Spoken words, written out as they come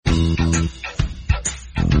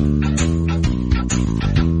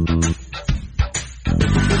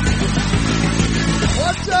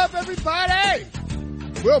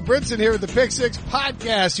Brinson here with the Pick Six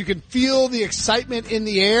Podcast. You can feel the excitement in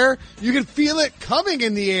the air. You can feel it coming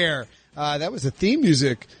in the air. That was the theme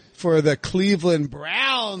music for the Cleveland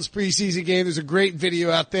Browns preseason game. There's a great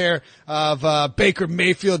video out there of Baker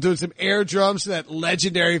Mayfield doing some air drums to that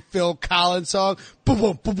legendary Phil Collins song. Boom,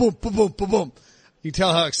 boom, boom, boom, boom, boom, boom, boom. You can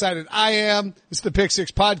tell how excited I am. It's the Pick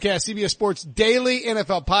Six Podcast, CBS Sports Daily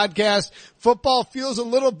NFL Podcast. Football feels a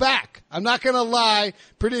little back. I'm not going to lie.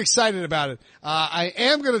 Pretty excited about it. I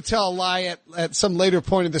am going to tell a lie at some later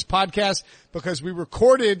point in this podcast because we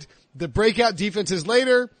recorded the breakout defenses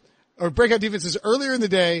earlier in the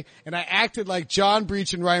day, and I acted like John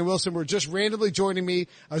Breach and Ryan Wilson were just randomly joining me.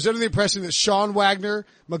 I was under the impression that Sean Wagner,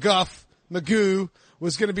 Magoo,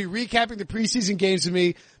 was going to be recapping the preseason games with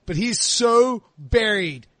me, but he's so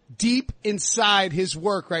buried deep inside his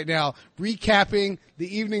work right now, recapping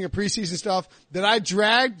the evening of preseason stuff, that I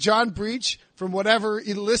dragged John Breach from whatever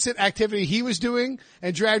illicit activity he was doing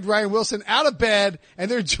and dragged Ryan Wilson out of bed, and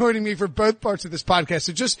they're joining me for both parts of this podcast.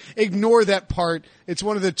 So just ignore that part. It's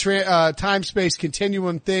one of the time-space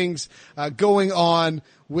continuum things going on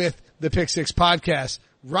with the Pick Six Podcast.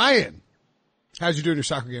 Ryan, how'd you do in your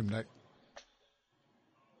soccer game tonight?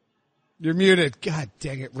 You're muted. God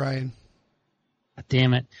dang it, Ryan.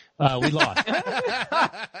 Damn it. We lost. What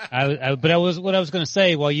I was going to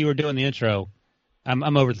say while you were doing the intro,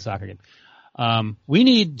 I'm over the soccer game. We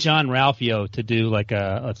need John Ralphio to do like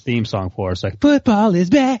a theme song for us, like football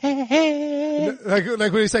is back. Like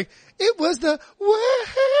when he's like, it was the worst.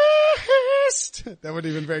 That wasn't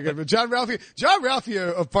even very good. But John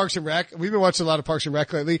Ralphio of Parks and Rec. We've been watching a lot of Parks and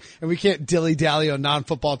Rec lately, and we can't dilly-dally on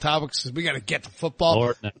non-football topics because we got to get to football.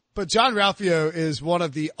 Lord, no. But John Ralphio is one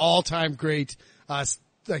of the all-time great,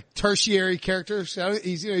 like tertiary characters.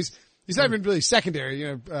 He's not even really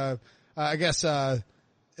secondary. I guess, Aziz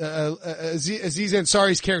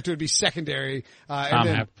Ansari's character would be secondary. Tom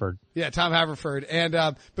Haverford. Yeah, Tom Haverford. And,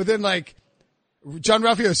 but then like, John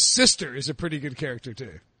Ralphio's sister is a pretty good character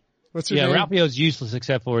too. What's her name? Ralphio's useless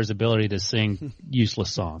except for his ability to sing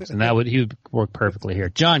useless songs. And he would work perfectly here.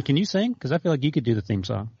 John, can you sing? Cause I feel like you could do the theme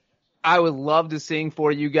song. I would love to sing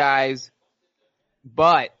for you guys,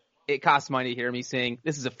 but it costs money to hear me sing.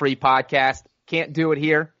 This is a free podcast. Can't do it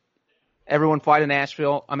here. Everyone fly to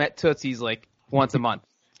Nashville. I'm at Tootsie's like once a month.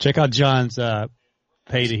 Check out John's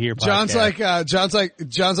pay to hear podcast.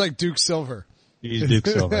 John's like Duke Silver. He's Duke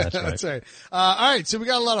Silver. That's right. That's right. All right. So we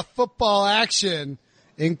got a lot of football action,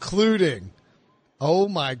 including, oh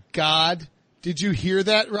my God. Did you hear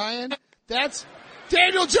that, Ryan? That's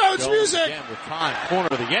Daniel Jones music. Again with time, corner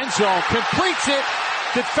of the end zone, completes it.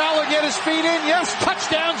 Did Fowler get his feet in? Yes,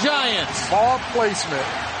 touchdown Giants. Ball placement.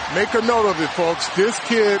 Make a note of it, folks. This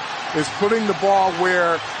kid is putting the ball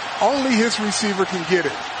where only his receiver can get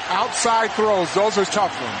it. Outside throws, those are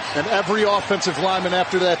tough ones. And every offensive lineman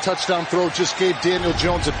after that touchdown throw just gave Daniel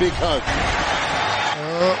Jones a big hug.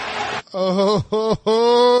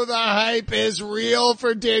 The hype is real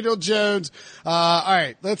for Daniel Jones. All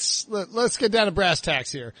right, let's get down to brass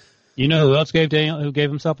tacks here. You know who else gave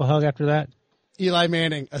himself a hug after that? Eli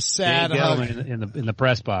Manning, a sad hug in the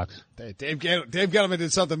press box. Dave Gettleman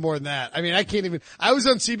did something more than that. I mean, I was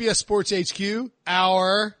on CBS Sports HQ.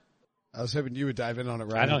 I was hoping you would dive in on it,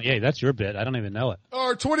 Ryan. Yeah, that's your bit. I don't even know it.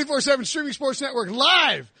 Our 24/7 streaming sports network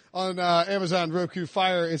live on Amazon Roku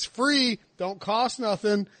Fire. It's free. Don't cost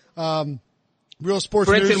nothing. Real sports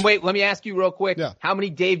news. Brinson, wait, let me ask you real quick. Yeah. How many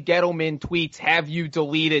Dave Gettleman tweets have you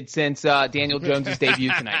deleted since Daniel Jones'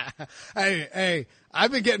 debut tonight? Hey,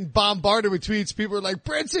 I've been getting bombarded with tweets. People are like,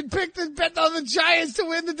 Brinson picked the bet on the Giants to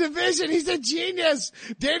win the division. He's a genius.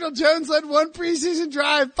 Daniel Jones led one preseason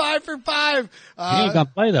drive, 5 for 5. He ain't gonna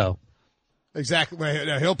play though. Exactly.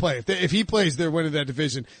 No, he'll play. If he plays, they're winning that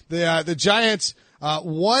division. The Giants,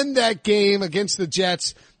 won that game against the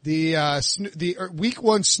Jets. The week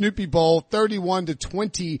 1 Snoopy Bowl,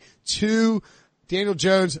 31-22. Daniel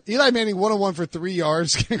Jones, Eli Manning 101 for 3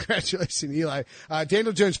 yards. Congratulations, Eli.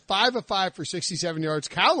 Daniel Jones 5 of 5 for 67 yards.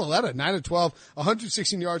 Kyle Lauletta 9 of 12,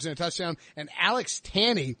 116 yards and a touchdown. And Alex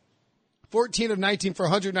Tanney 14 of 19 for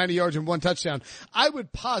 190 yards and 1 touchdown. I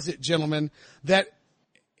would posit, gentlemen, that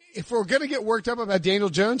if we're going to get worked up about Daniel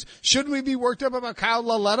Jones, shouldn't we be worked up about Kyle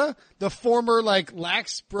Lauletta, the former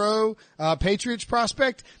Laxbro Patriots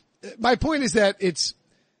prospect? My point is that it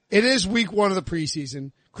is week 1 of the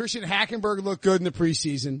preseason. Christian Hackenberg looked good in the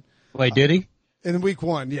preseason. Wait, did he? In week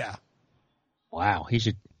 1, yeah. Wow, he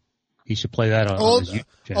should play that on his YouTube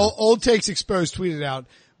channel. Old Takes Exposed tweeted out,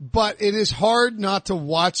 but it is hard not to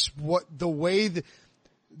watch the way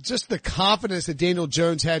just the confidence that Daniel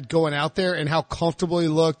Jones had going out there and how comfortable he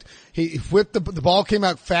looked. He whipped the ball came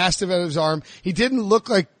out fast out of his arm. He didn't look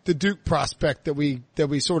like the Duke prospect that we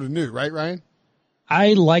sort of knew, right, Ryan?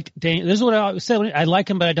 I like Daniel. This is what I said. I like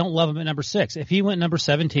him, but I don't love him at number 6. If he went number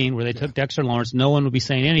 17, where they took Dexter Lawrence, no one would be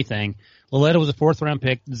saying anything. Loletta was a 4th-round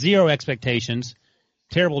pick, 0 expectations.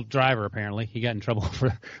 Terrible driver, apparently. He got in trouble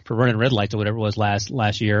for running red lights or whatever it was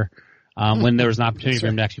last year, when there was an opportunity for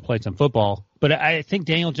him to actually play some football. But I think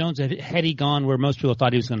Daniel Jones, had he gone where most people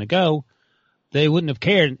thought he was going to go, they wouldn't have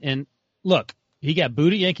cared. And look, he got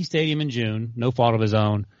booed at Yankee Stadium in June, no fault of his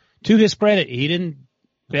own. To his credit, he didn't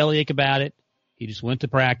bellyache about it. He just went to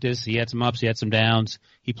practice. He had some ups, he had some downs.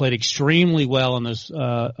 He played extremely well on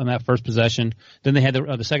that first possession. Then they had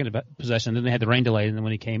the second possession. Then they had the rain delay. And then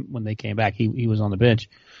when they came back, he was on the bench.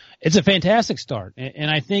 It's a fantastic start. And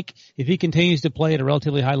I think if he continues to play at a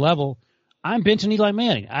relatively high level, I'm benching Eli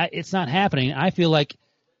Manning. It's not happening. I feel like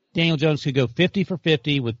Daniel Jones could go 50 for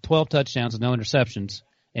 50 with 12 touchdowns and no interceptions,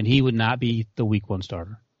 and he would not be the week 1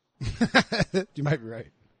 starter. You might be right.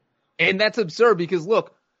 And that's absurd because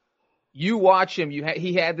look, you watch him.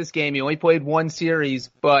 He had this game. He only played 1 series,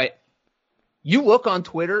 but you look on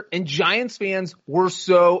Twitter and Giants fans were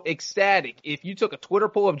so ecstatic. If you took a Twitter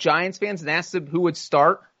poll of Giants fans and asked them who would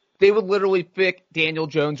start, they would literally pick Daniel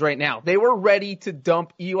Jones right now. They were ready to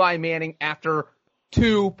dump Eli Manning after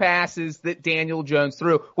 2 passes that Daniel Jones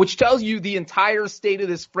threw, which tells you the entire state of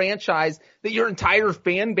this franchise, that your entire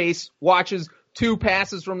fan base watches 2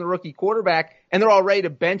 passes from the rookie quarterback, and they're all ready to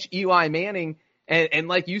bench Eli Manning. And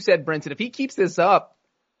like you said, Brenton, if he keeps this up,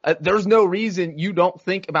 there's no reason you don't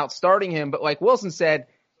think about starting him. But like Wilson said,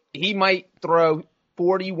 he might throw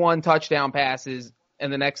 41 touchdown passes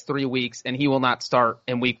in the next 3 weeks, and he will not start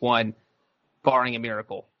in week 1, barring a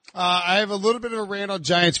miracle. I have a little bit of a rant on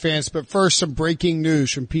Giants fans, but first some breaking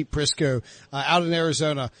news from Pete Prisco out in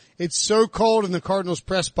Arizona. It's so cold in the Cardinals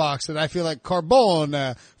press box that I feel like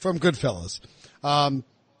Carbone from Goodfellas.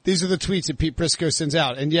 These are the tweets that Pete Prisco sends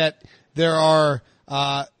out, and yet there are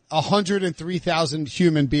 103,000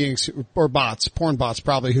 human beings or bots, porn bots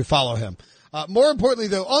probably, who follow him. More importantly,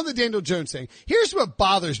 though, on the Daniel Jones thing, here's what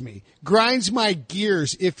bothers me, grinds my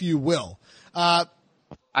gears, if you will. I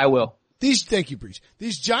will. Thank you, Breach.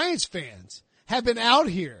 These Giants fans have been out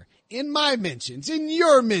here in my mentions, in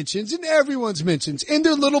your mentions, in everyone's mentions, in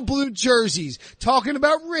their little blue jerseys, talking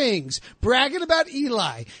about rings, bragging about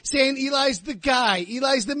Eli, saying Eli's the guy,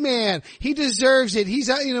 Eli's the man, he deserves it, he's,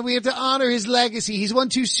 we have to honor his legacy, he's won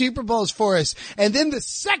 2 Super Bowls for us. And then the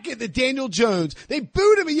second that Daniel Jones, they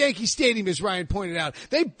booed him at Yankee Stadium, as Ryan pointed out,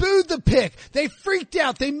 they booed the pick, they freaked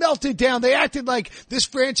out, they melted down, they acted like this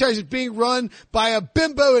franchise is being run by a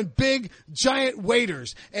bimbo and big giant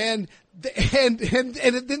waiters. And then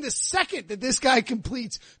the second that this guy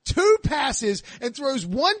completes 2 passes and throws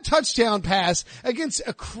 1 touchdown pass against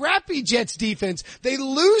a crappy Jets defense, they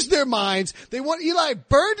lose their minds. They want Eli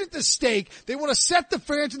burned at the stake. They want to set the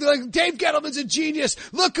franchise. They're like, Dave Gettleman's a genius.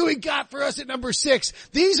 Look who he got for us at number 6.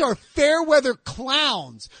 These are fair weather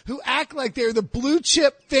clowns who act like they're the blue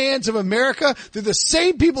chip fans of America. They're the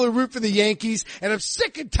same people who root for the Yankees, and I'm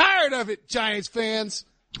sick and tired of it, Giants fans.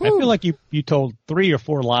 I feel like you told 3 or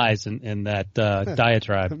 4 lies in that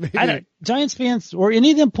diatribe. Giants fans, or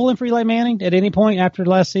any of them pulling for Eli Manning at any point after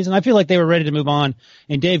last season? I feel like they were ready to move on,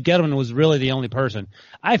 and Dave Gettleman was really the only person.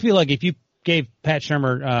 I feel like if you gave Pat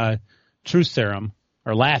Shurmur truth serum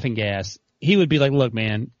or laughing gas, he would be like, look,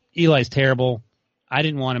 man, Eli's terrible. I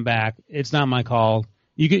didn't want him back. It's not my call.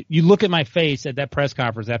 You look at my face at that press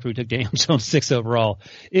conference after we took Daniel Jones 6 overall.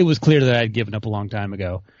 It was clear that I had given up a long time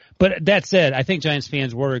ago. But that said, I think Giants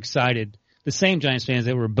fans were excited. The same Giants fans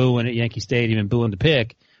that were booing at Yankee Stadium and booing the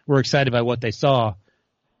pick were excited by what they saw.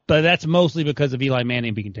 But that's mostly because of Eli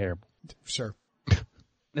Manning being terrible. Sure.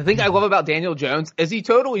 The thing I love about Daniel Jones is he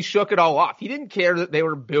totally shook it all off. He didn't care that they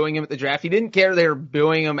were booing him at the draft. He didn't care they were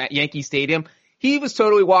booing him at Yankee Stadium. He was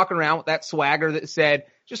totally walking around with that swagger that said,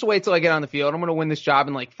 just wait till I get on the field. I'm going to win this job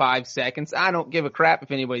in like 5 seconds. I don't give a crap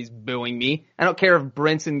if anybody's booing me. I don't care if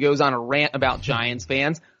Brinson goes on a rant about Giants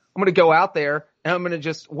fans. I'm going to go out there and I'm going to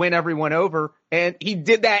just win everyone over. And he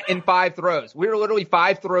did that in 5 throws. We were literally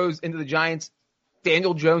 5 throws into the Giants,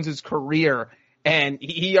 Daniel Jones's career, and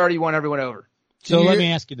he already won everyone over. So let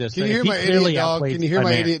me ask you this. Can you hear my idiot dog? Can you hear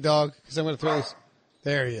my idiot dog? Because I'm going to throw this.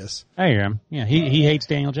 There he is. I hear him. Yeah, he hates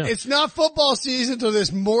Daniel Jones. It's not football season until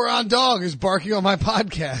this moron dog is barking on my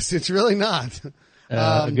podcast. It's really not.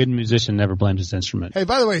 A good musician never blames his instrument. Hey,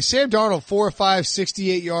 by the way, Sam Darnold, 4 or 5,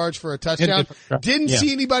 68 yards for a touchdown. Didn't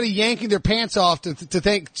see anybody yanking their pants off to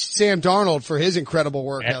thank Sam Darnold for his incredible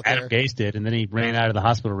work out there. Adam Gase did, and then he ran out of the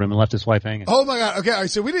hospital room and left his wife hanging. Oh my God. Okay. All right,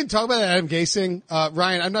 so we didn't talk about that Adam Gase thing.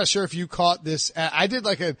 Ryan, I'm not sure if you caught this. I did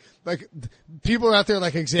like people are out there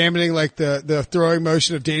like examining like the throwing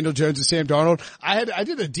motion of Daniel Jones and Sam Darnold. I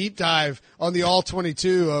did a deep dive on the all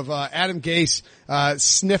 22 of, Adam Gase,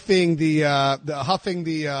 sniffing huffing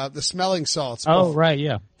the smelling salts. Oh, right.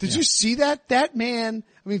 Yeah. Did you see that? That man,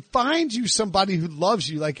 I mean, find you somebody who loves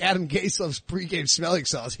you like Adam Gase loves pregame smelling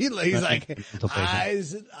salts. He's like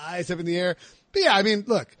eyes up in the air. But yeah, I mean,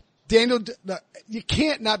 look, you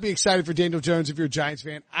can't not be excited for Daniel Jones if you're a Giants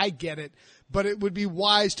fan. I get it. But it would be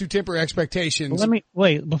wise to temper expectations. Well,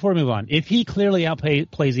 wait, before we move on. If he clearly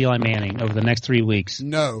outplays Eli Manning over the next 3 weeks.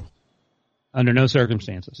 No. Under no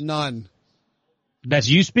circumstances. None. That's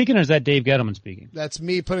you speaking, or is that Dave Gettleman speaking? That's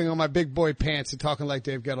me putting on my big boy pants and talking like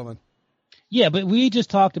Dave Gettleman. Yeah, but we just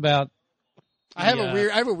talked about. I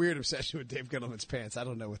have a weird obsession with Dave Gettleman's pants. I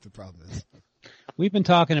don't know what the problem is. We've been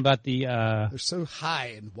talking about they're so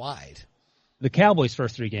high and wide. The Cowboys'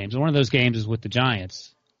 first 3 games. And one of those games is with the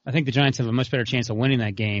Giants. I think the Giants have a much better chance of winning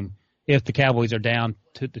that game if the Cowboys are down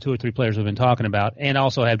to the 2 or 3 players we've been talking about and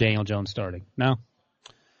also have Daniel Jones starting. No?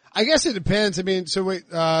 I guess it depends. I mean,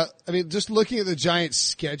 just looking at the Giants'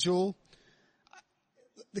 schedule,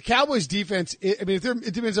 the Cowboys' defense, it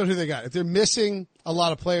depends on who they got. If they're missing a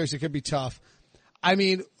lot of players, it could be tough. I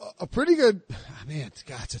mean, a pretty good,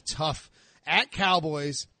 it's a tough at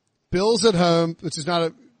Cowboys, Bills at home, which is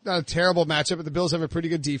not a terrible matchup, but the Bills have a pretty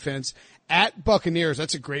good defense. At Buccaneers,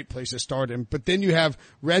 that's a great place to start him. But then you have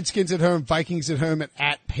Redskins at home, Vikings at home, and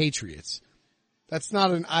at Patriots. That's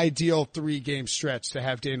not an ideal 3-game stretch to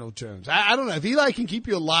have Daniel Jones. I don't know. If Eli can keep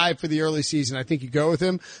you alive for the early season, I think you go with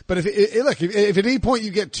him. But if at any point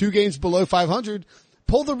you get 2 games below 500,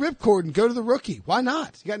 pull the ripcord and go to the rookie. Why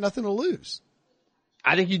not? You got nothing to lose.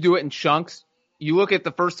 I think you do it in chunks. You look at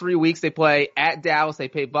the first 3 weeks, they play at Dallas, they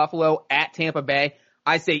play Buffalo, at Tampa Bay.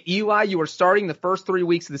 I say, Eli, you are starting the first 3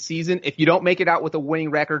 weeks of the season. If you don't make it out with a winning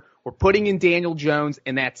record, we're putting in Daniel Jones,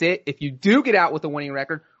 and that's it. If you do get out with a winning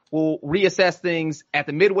record, we'll reassess things at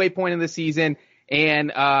the midway point of the season.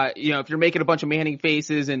 And, if you're making a bunch of Manning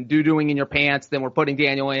faces and doo-dooing in your pants, then we're putting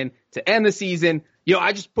Daniel in to end the season.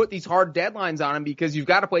 I just put these hard deadlines on him because you've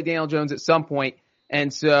got to play Daniel Jones at some point.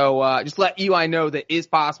 And so, just let Eli know that it is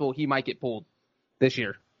possible he might get pulled this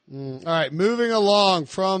year. All right. Moving along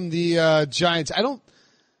from the, Giants. I don't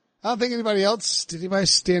think anybody else, did anybody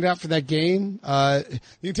stand out for that game?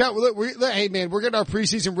 You can tell, hey man, we're getting our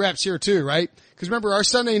preseason reps here too, right? Cause remember our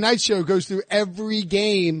Sunday night show goes through every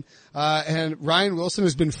game, and Ryan Wilson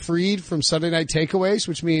has been freed from Sunday night takeaways,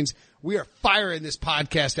 which means we are firing this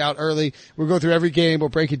podcast out early. We'll go through every game. We'll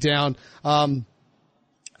break it down.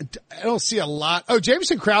 I don't see a lot. Oh,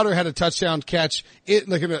 Jamison Crowder had a touchdown catch.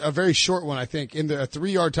 A very short one, I think, a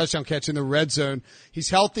 3-yard touchdown catch in the red zone. He's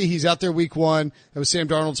healthy. He's out there week 1. That was Sam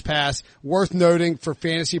Darnold's pass. Worth noting for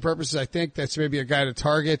fantasy purposes, I think that's maybe a guy to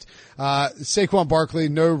target. Saquon Barkley,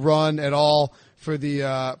 no run at all for the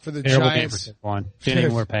terrible Giants. Game for Saquon. Didn't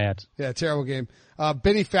even wear pads. Yeah, terrible game.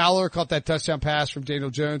 Benny Fowler caught that touchdown pass from Daniel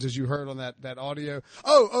Jones, as you heard on that audio.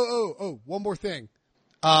 Oh, one more thing.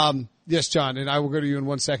 Yes, John, and I will go to you in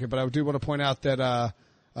 1 second, but I do want to point out that,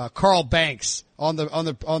 Carl Banks on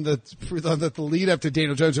the lead up to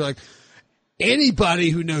Daniel Jones are like, anybody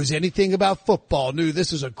who knows anything about football knew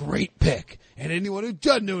this was a great pick, and anyone who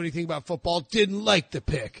doesn't know anything about football didn't like the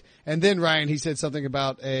pick. And then Ryan, he said something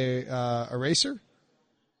about a eraser.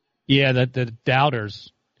 Yeah, the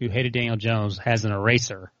doubters who hated Daniel Jones has an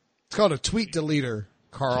eraser. It's called a tweet deleter,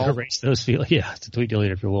 Carl. Erase those feelings. Yeah, it's a tweet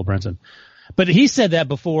deleter if you're Will Brinson. But he said that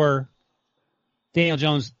before Daniel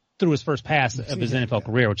Jones threw his first pass of his NFL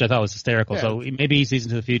career, which I thought was hysterical. Yeah. So maybe he sees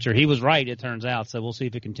into the future. He was right, it turns out. So we'll see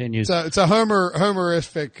if it continues. It's a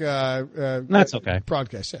homerific that's okay.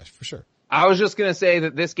 Broadcast, yes, for sure. I was just going to say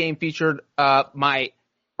that this game featured my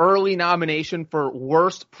early nomination for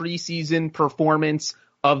worst preseason performance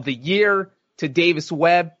of the year to Davis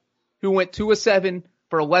Webb, who went 2-7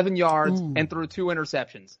 for 11 yards and threw 2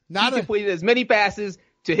 interceptions. He completed as many passes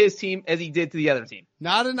to his team as he did to the other team.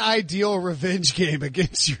 Not an ideal revenge game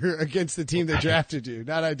against the team that drafted you.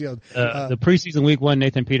 Not ideal. The preseason week 1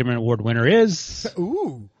 Nathan Peterman Award winner is.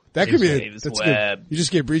 That could be that's Webb. Good. You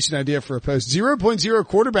just gave Breach an idea for a post. 0.0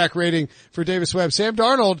 quarterback rating for Davis Webb. Sam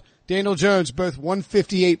Darnold, Daniel Jones, both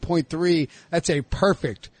 158.3. That's a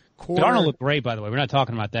perfect quarter. Darnold looked great, by the way. We're not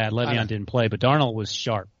talking about that. Le'Veon didn't play, but Darnold was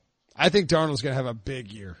sharp. I think Darnold's going to have a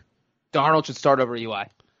big year. Darnold should start over Eli.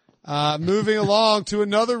 Moving along to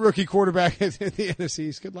another rookie quarterback in the NFC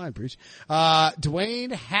East. Good line, Preach.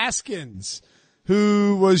 Dwayne Haskins,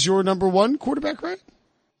 who was your number one quarterback, right?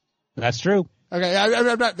 That's true. Okay,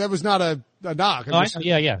 I'm not, that was not a knock.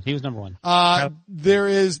 Yeah, he was number one.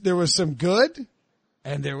 There was some good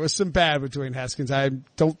and there was some bad with Dwayne Haskins. I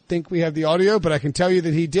don't think we have the audio, but I can tell you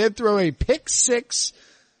that he did throw a pick six.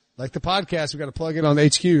 Like the podcast, we've got to plug it on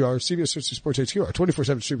HQ, our CBS Sports HQ, our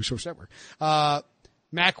 24/7 streaming sports network.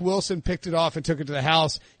 Mac Wilson picked it off and took it to the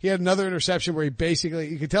house. He had another you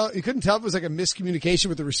couldn't tell if it was like a miscommunication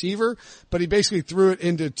with the receiver, but he basically threw it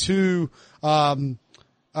into two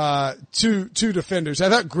defenders. I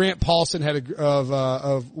thought Grant Paulson had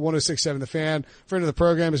of 106.7 The Fan, friend of the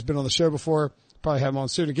program, has been on the show before. Probably have him on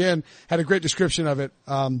soon again. Had a great description of it.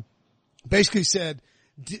 Basically said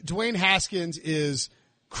Dwayne Haskins is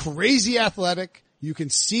crazy athletic. You can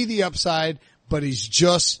see the upside, but he's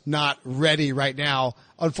just not ready right now.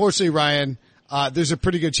 Unfortunately, Ryan, there's a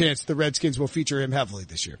pretty good chance the Redskins will feature him heavily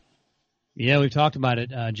this year. Yeah, we've talked about it.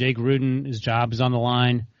 Jake Gruden, his job is on the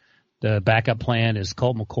line. The backup plan is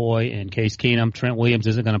Colt McCoy and Case Keenum. Trent Williams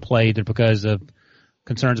isn't going to play either because of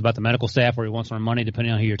concerns about the medical staff where he wants more money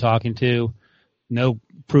depending on who you're talking to. No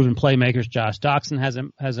proven playmakers. Josh Doxson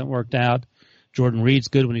hasn't worked out. Jordan Reed's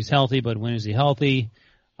good when he's healthy, but when is he healthy?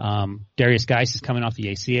 Darius Geis is coming off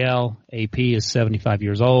the ACL. AP is 75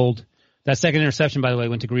 years old. That second interception, by the way,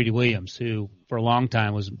 went to Greedy Williams, who for a long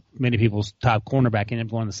time was many people's top cornerback, ended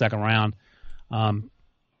up going in the second round.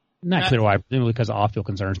 Not clear why, presumably because of off-field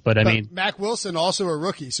concerns. But Mac Wilson also a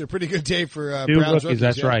rookie, so pretty good day for two Browns rookies.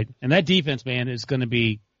 That's right. And that defense, man, is going to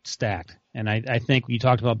be stacked. And I think you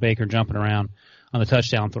talked about Baker jumping around on the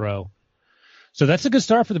touchdown throw. So that's a good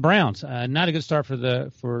start for the Browns. Not a good start for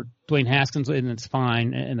Dwayne Haskins, and it's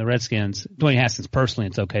fine. And the Redskins, Dwayne Haskins personally,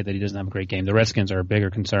 it's okay that he doesn't have a great game. The Redskins are a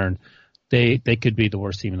bigger concern. They could be the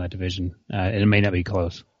worst team in that division, and it may not be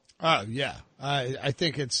close. Yeah. I don't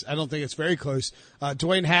think it's very close.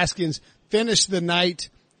 Dwayne Haskins finished the night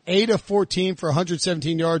 8 of 14 for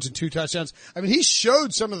 117 yards and 2 touchdowns. I mean, he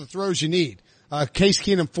showed some of the throws you need. Case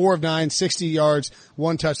Keenum 4 of 9, 60 yards,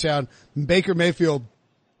 1 touchdown. Baker Mayfield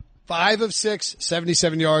 5 of 6,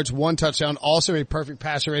 77 yards, 1 touchdown. Also a perfect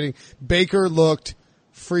passer rating. Baker looked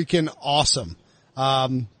freaking awesome.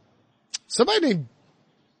 Somebody named,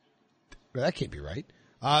 well, that can't be right.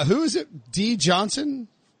 Who is it? D. Johnson?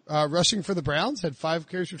 Rushing for the Browns, had 5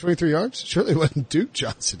 carries for 23 yards. Surely it wasn't Duke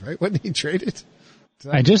Johnson, right? Wasn't he traded?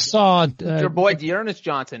 I just saw your boy Dearness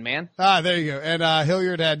Johnson, man. There you go. And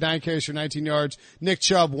Hilliard had 9 carries for 19 yards. Nick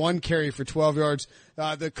Chubb 1 carry for 12 yards.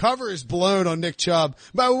 The cover is blown on Nick Chubb.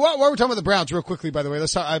 But while we're talking about the Browns, real quickly, by the way,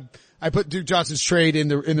 let's talk. I put Duke Johnson's trade in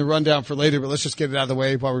the rundown for later, but let's just get it out of the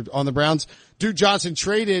way while we're on the Browns. Duke Johnson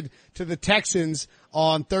traded to the Texans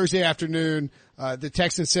on Thursday afternoon. The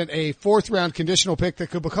Texans sent a 4th-round conditional pick that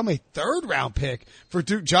could become a 3rd-round pick for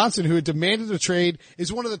Duke Johnson, who had demanded a trade,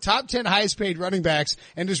 is one of the top 10 highest-paid running backs,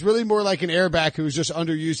 and is really more like an airback who was just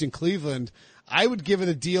underused in Cleveland. I would give it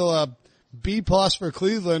a deal of B+ for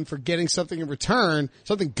Cleveland for getting something in return,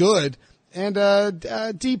 something good, and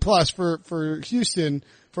D+ for Houston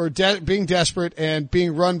for being desperate and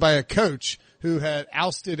being run by a coach who had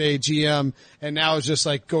ousted a GM and now is just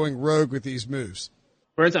like going rogue with these moves.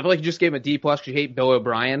 For instance, I feel like you just gave him a D+ because you hate Bill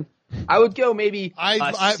O'Brien. I would go maybe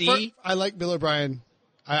a C. I like Bill O'Brien.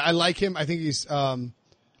 I like him. I think he's a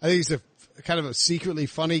kind of a secretly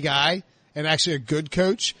funny guy and actually a good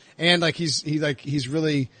coach. And like he's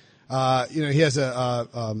really, he has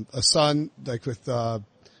a son like with,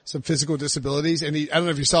 some physical disabilities. And I don't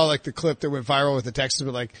know if you saw like the clip that went viral with the Texans,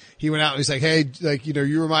 but like he went out and he's like, hey, like,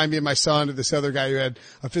 you remind me of my son or this other guy who had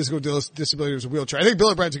a physical disability, was a wheelchair. I think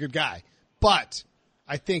Bill O'Brien's a good guy, but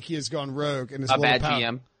I think he has gone rogue and is a bad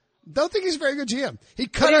GM. Don't think he's a very good GM.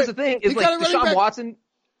 Here's the thing: is like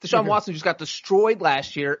Deshaun Watson just got destroyed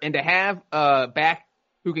last year, and to have a back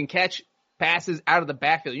who can catch passes out of the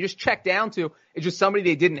backfield, you just check down to it's just somebody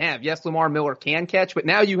they didn't have. Yes, Lamar Miller can catch, but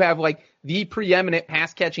now you have like the preeminent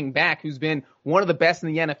pass catching back who's been one of the best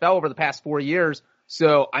in the NFL over the past 4 years.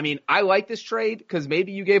 So, I mean, I like this trade because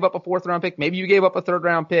maybe you gave up a 4th-round pick, maybe you gave up a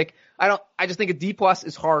 3rd-round pick. I just think a D+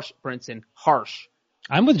 is harsh, Brinson. Harsh.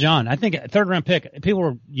 I'm with John. I think a 3rd-round pick, people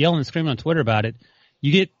were yelling and screaming on Twitter about it.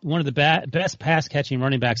 You get one of the best pass-catching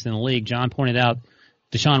running backs in the league. John pointed out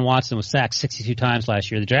Deshaun Watson was sacked 62 times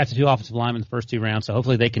last year. They drafted 2 offensive linemen in the first 2 rounds, so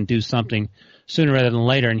hopefully they can do something sooner rather than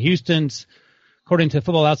later. And Houston's, according to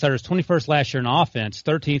Football Outsiders, 21st last year in offense,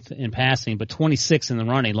 13th in passing, but 26th in the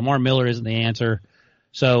running. Lamar Miller isn't the answer.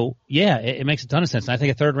 So, yeah, it makes a ton of sense. And I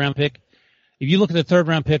think a 3rd-round pick, if you look at the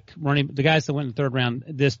 3rd-round pick running, the guys that went in the 3rd round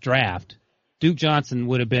this draft, Duke Johnson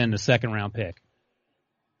would have been the 2nd-round pick.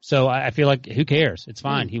 So I feel like who cares? It's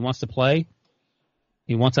fine. He wants to play.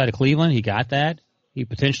 He wants out of Cleveland. He got that. He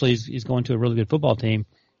potentially is going to a really good football team.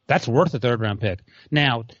 That's worth a third-round pick.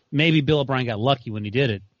 Now, maybe Bill O'Brien got lucky when he did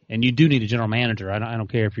it, and you do need a general manager. I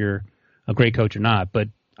don't care if you're a great coach or not, but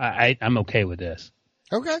I'm okay with this.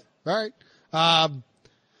 Okay. All right.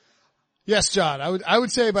 Yes, John. I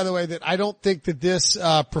would say, by the way, that I don't think that this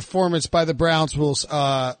performance by the Browns will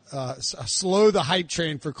slow the hype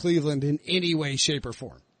train for Cleveland in any way, shape, or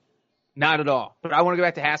form. Not at all. But I want to go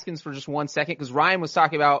back to Haskins for just 1 second, because Ryan was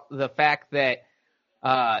talking about the fact that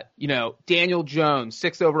Daniel Jones,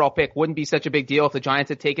 6th overall pick, wouldn't be such a big deal if the Giants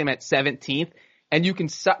had taken him at 17th. And you can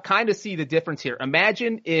kind of see the difference here.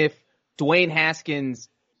 Imagine if Dwayne Haskins,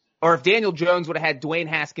 or if Daniel Jones would have had Dwayne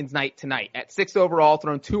Haskins night tonight at 6th overall,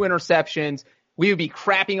 thrown 2 interceptions, we would be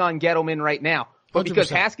crapping on Gettleman right now. But 100%. Because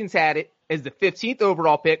Haskins had it as the 15th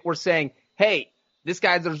overall pick, we're saying, hey, this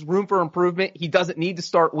guy, there's room for improvement. He doesn't need to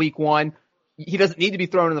start week 1. He doesn't need to be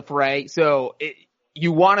thrown in the fray. So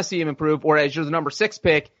you want to see him improve, whereas you're the number 6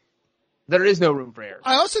 pick, there is no room for error.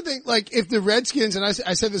 I also think, like, if the Redskins, and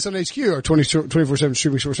I said this on HQ, or 24/7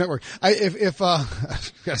 Streaming Sports Network,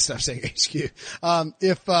 gotta stop saying HQ.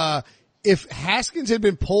 If Haskins had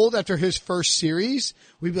been pulled after his first series,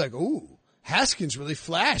 we'd be like, ooh, Haskins really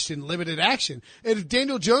flashed in limited action. And if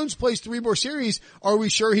Daniel Jones plays 3 more series, are we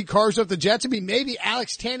sure he carves up the Jets? I mean, maybe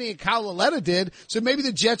Alex Tanney and Kyle Lauletta did. So maybe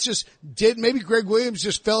the Jets just did. Maybe Greg Williams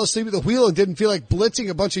just fell asleep at the wheel and didn't feel like blitzing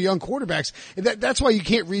a bunch of young quarterbacks. And that's why you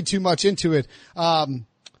can't read too much into it. And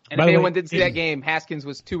if anyone didn't see that game, Haskins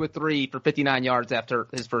was 2 of 3 for 59 yards after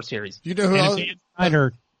his first series. You know who else? Dan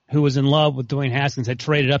Snyder, who was in love with Dwayne Haskins, had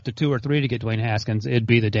traded up to 2 or 3 to get Dwayne Haskins, it'd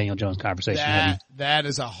be the Daniel Jones conversation. That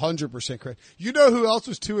is 100% correct. You know who else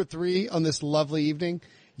was 2 of 3 on this lovely evening?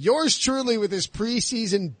 Yours truly with his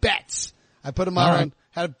preseason bets. I put him on.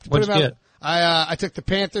 Had to put him out. I took the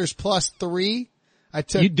Panthers +3.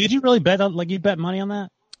 Did you really bet on, like, you bet money on that?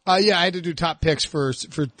 Yeah, I had to do top picks for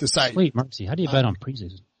the site. Sweet mercy. How do you bet on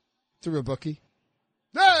preseason? Through a bookie.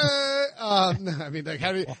 No, I mean, like,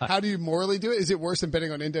 how do you morally do it? Is it worse than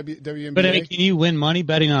betting on WNBA? But I mean, can you win money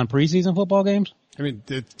betting on preseason football games? I mean,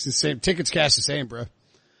 it's the same. Tickets cash the same, bro.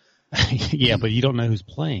 Yeah, but you don't know who's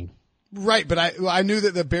playing. Right, but I knew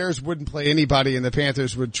that the Bears wouldn't play anybody and the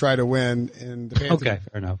Panthers would try to win. And the Panthers, okay,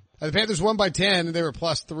 fair enough. The Panthers won by 10 and they were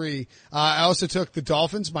 +3. I also took the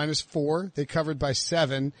Dolphins -4. They covered by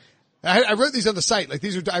 7. I wrote these on the site. Like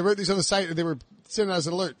I wrote these on the site and they were sent out as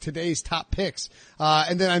an alert. Today's top picks.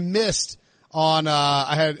 And then I missed on,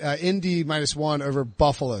 I had, Indy -1 over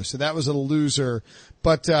Buffalo. So that was a loser.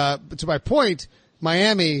 But to my point,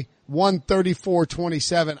 Miami won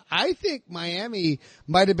 34-27. I think Miami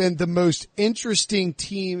might have been the most interesting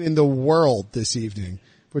team in the world this evening,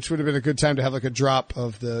 which would have been a good time to have like a drop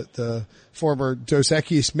of the former Dos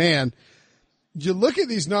Equis man. You look at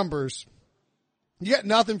these numbers. You got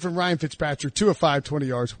nothing from Ryan Fitzpatrick, 2 of 5, 20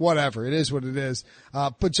 yards, whatever. It is what it is.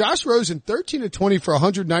 But Josh Rosen, 13 of 20 for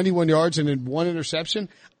 191 yards and in 1 interception.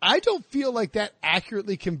 I don't feel like that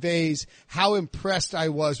accurately conveys how impressed I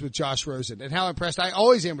was with Josh Rosen and how impressed I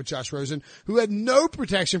always am with Josh Rosen, who had no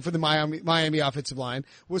protection for the Miami offensive line,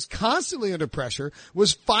 was constantly under pressure,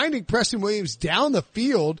 was finding Preston Williams down the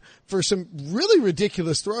field for some really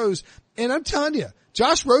ridiculous throws. And I'm telling you,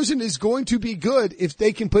 Josh Rosen is going to be good if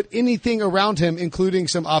they can put anything around him, including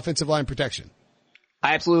some offensive line protection.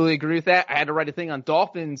 I absolutely agree with that. I had to write a thing on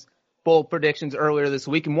Dolphins bold predictions earlier this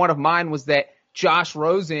week, and one of mine was that Josh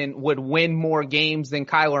Rosen would win more games than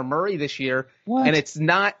Kyler Murray this year. What? And it's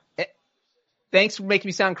not – thanks for making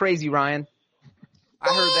me sound crazy, Ryan. I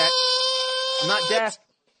heard that. I'm not deaf.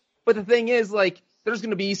 But the thing is, like, there's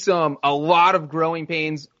going to be a lot of growing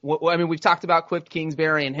pains. I mean, we've talked about Cliff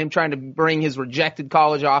Kingsbury and him trying to bring his rejected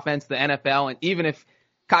college offense to the NFL. And even if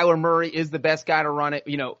Kyler Murray is the best guy to run it,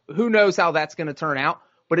 who knows how that's going to turn out.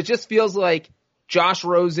 But it just feels like Josh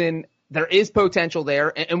Rosen, there is potential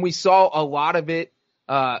there. And we saw a lot of it.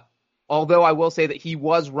 Although I will say that he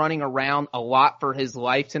was running around a lot for his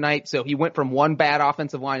life tonight. So he went from one bad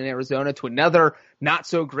offensive line in Arizona to another not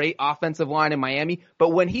so great offensive line in Miami. But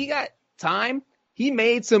when he got time, he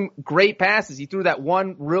made some great passes. He threw that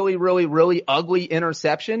one really, really, really ugly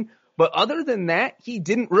interception. But other than that, he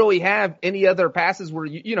didn't really have any other passes where,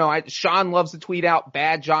 Sean loves to tweet out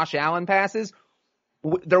bad Josh Allen passes.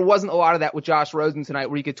 There wasn't a lot of that with Josh Rosen tonight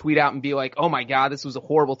where you could tweet out and be like, oh my God, this was a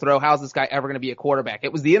horrible throw. How's this guy ever going to be a quarterback?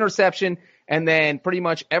 It was the interception, and then pretty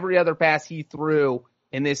much every other pass he threw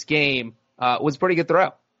in this game was a pretty good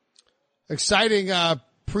throw. Exciting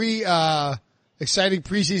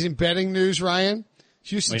preseason betting news, Ryan.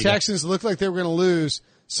 Houston Texans looked like they were going to lose.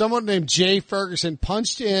 someone named Jay Ferguson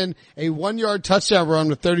punched in a 1-yard touchdown run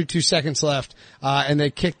with 32 seconds left, and they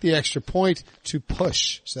kicked the extra point to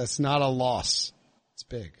push. So that's not a loss. It's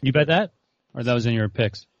big. You bet that? Or that was in your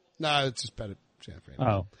picks? No, it's just bet it.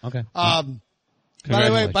 Oh, okay.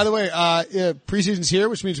 By the way, preseason's here,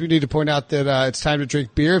 which means we need to point out that it's time to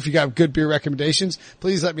drink beer. If you got good beer recommendations,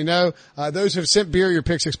 please let me know. Those who have sent beer, your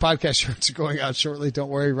Pick Six podcast shirts are going out shortly. Don't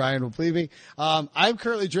worry, Ryan will believe me. I'm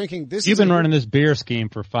currently drinking this. You've been running this beer scheme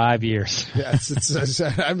for 5 years. Yes,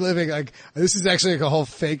 I'm living like this is actually like a whole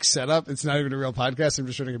fake setup. It's not even a real podcast. I'm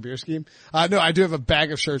just running a beer scheme. No, I do have a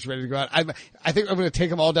bag of shirts ready to go out. I think I'm going to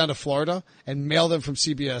take them all down to Florida and mail them from the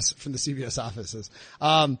CBS offices.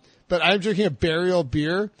 But I'm drinking a Burial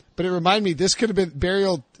beer, but it reminded me this could have been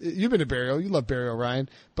Burial. You've been to Burial. You love Burial, Ryan.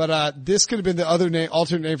 But this could have been the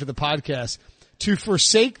alternate name for the podcast, To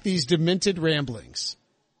Forsake These Demented Ramblings.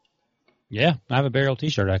 Yeah, I have a Burial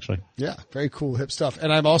t-shirt actually. Yeah, very cool, hip stuff.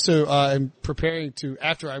 And I'm also I'm preparing to,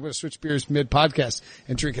 after I'm going to switch beers mid-podcast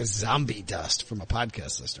and drink a Zombie Dust from a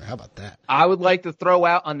podcast listener. How about that? I would like to throw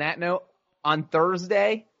out on that note, on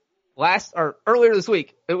Thursday, earlier this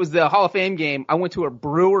week, it was the Hall of Fame game. I went to a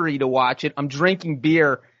brewery to watch it. I'm drinking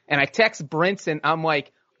beer and I text Brinson. I'm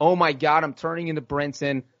like, oh my God, I'm turning into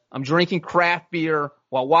Brinson. I'm drinking craft beer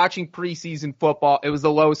while watching preseason football. It was the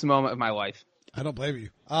lowest moment of my life. I don't blame you.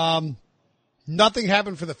 Nothing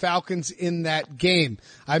happened for the Falcons in that game.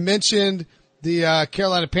 I mentioned the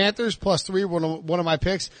Carolina Panthers +3, one of my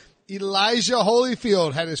picks. Elijah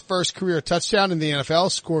Holyfield had his first career touchdown in the NFL,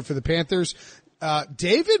 scored for the Panthers.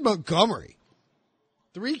 David Montgomery,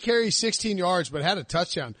 3 carries, 16 yards, but had a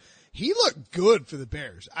touchdown. He looked good for the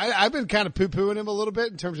Bears. I've been kind of poo-pooing him a little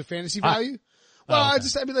bit in terms of fantasy value.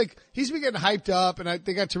 He's been getting hyped up, and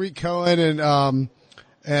they got Tariq Cohen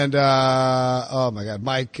and oh my God,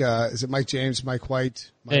 Mike, is it Mike James, Mike White?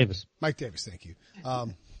 Davis. Mike Davis, thank you.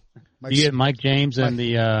 You get Mike James and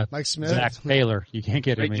Mike Smith. Zach Taylor. You can't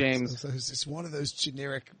get Mike him. James. It's one of those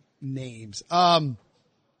generic names.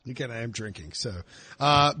 Again, I am drinking, so.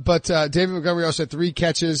 But David Montgomery also had 3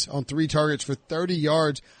 catches on 3 targets for 30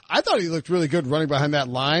 yards. I thought he looked really good running behind that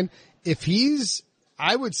line.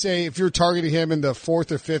 I would say if you're targeting him in the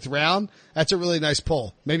 4th or 5th round, that's a really nice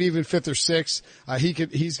pull. Maybe even 5th or 6th.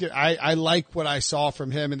 He's good. I like what I saw from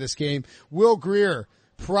him in this game. Will Grier,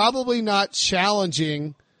 probably not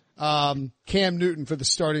challenging Cam Newton for the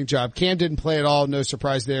starting job. Cam didn't play at all. No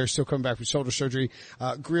surprise there. Still coming back from shoulder surgery.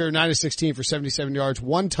 Grier 9-16 for 77 yards,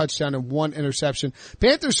 1 touchdown and 1 interception.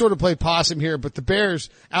 Panthers sort of played possum here, but the Bears,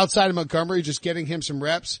 outside of Montgomery, just getting him some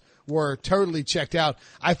reps, were totally checked out.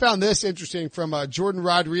 I found this interesting from Jordan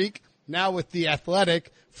Rodriguez, now with The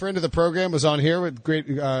Athletic, friend of the program, was on here with great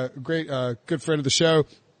good friend of the show.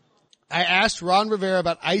 I asked Ron Rivera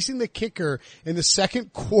about icing the kicker in the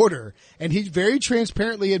second quarter, and he very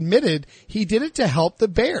transparently admitted he did it to help the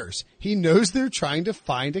Bears. He knows they're trying to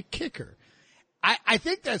find a kicker. I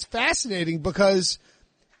think that's fascinating because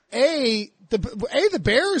the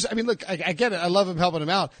Bears, I mean, look, I get it. I love him helping him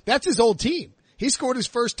out. That's his old team. He scored his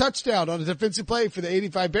first touchdown on a defensive play for the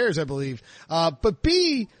 85 Bears, I believe. But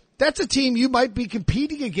B, that's a team you might be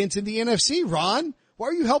competing against in the NFC, Ron. Why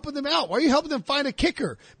are you helping them out? Why are you helping them find a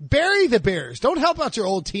kicker? Bury the Bears. Don't help out your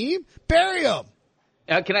old team. Bury them.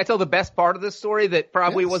 Can I tell the best part of this story that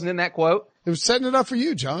probably wasn't in that quote? It was setting it up for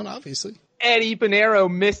you, John, obviously. Eddie Pinheiro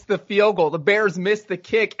missed the field goal. The Bears missed the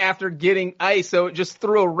kick after getting ice, so it just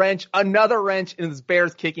threw another wrench in this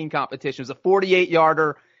Bears kicking competition. It was a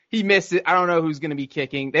 48-yarder. He missed it. I don't know who's going to be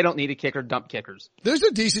kicking. They don't need a kicker. Dump kickers. There's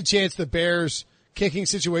a decent chance the Bears kicking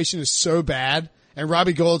situation is so bad, and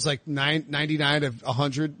Robbie Gould's like 99 of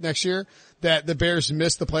 100 next year, that the Bears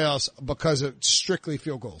miss the playoffs because of strictly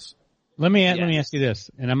field goals. Let me ask you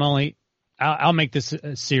this, and I'll make this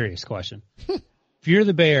a serious question. If you're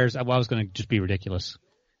the Bears, I was going to just be ridiculous,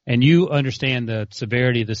 and you understand the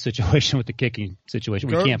severity of the situation with the kicking situation.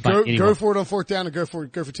 We can't find anyone. Go for it on 4th down and go for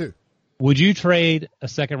 2. Would you trade a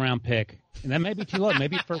 2nd-round pick, and that may be too low,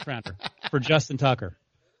 maybe a 1st-rounder, for Justin Tucker?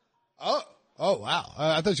 Oh, wow.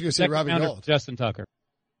 I thought you were going to say Robbie Gould. Justin Tucker.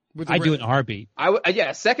 I'd do it in a heartbeat. Yeah,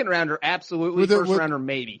 a 2nd-rounder, absolutely. 1st-rounder,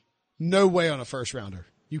 maybe. No way on a 1st-rounder.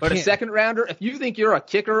 But a 2nd-rounder, if you think you're a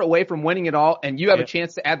kicker away from winning it all and you have a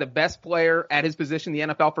chance to add the best player at his position in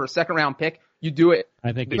the NFL for a 2nd-round pick, you do it.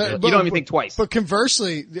 I think you don't even think twice. But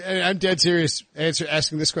conversely, and I'm dead serious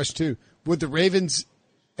asking this question too, would the Ravens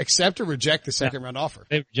accept or reject the 2nd-round offer?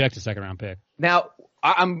 They reject a 2nd-round pick. Now,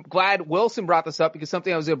 I'm glad Wilson brought this up because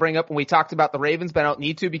something I was going to bring up when we talked about the Ravens, but I don't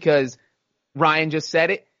need to because Ryan just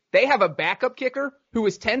said it. They have a backup kicker who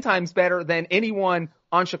is 10 times better than anyone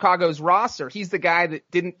on Chicago's roster. He's the guy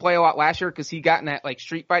that didn't play a lot last year because he got in that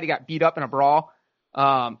street fight. He got beat up in a brawl.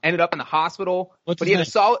 Ended up in the hospital. What's but his he had a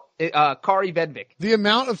solid, Kari Vedvik. The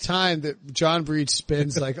amount of time that John Breach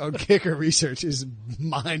spends like on kicker research is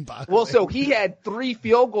mind-boggling. Well, so he had 3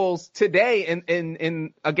 field goals today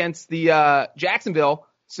in against the Jacksonville.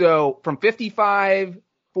 So from 55,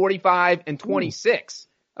 45, and 26.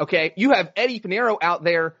 Okay, you have Eddie Pinheiro out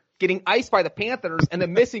there getting iced by the Panthers and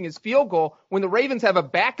then missing his field goal when the Ravens have a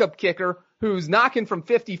backup kicker who's knocking from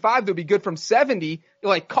 55 to be good from 70. You're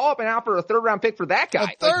like, call up and out for a 3rd round pick for that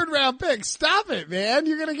guy. A 3rd round pick. Stop it, man.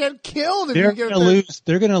 You're going to get killed if They're you get going to lose.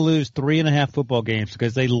 They're going to lose 3.5 football games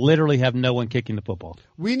because they literally have no one kicking the football.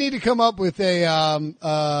 We need to come up with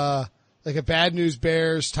a, like a Bad News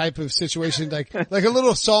Bears type of situation, like a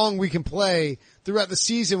little song we can play throughout the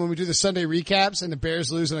season when we do the Sunday recaps and the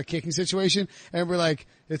Bears lose in a kicking situation. And we're like,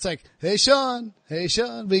 it's like, hey Sean,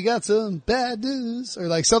 we got some bad news, or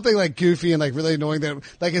like something like goofy and like really annoying that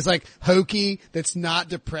like it's like hokey. That's not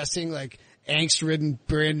depressing, like angst ridden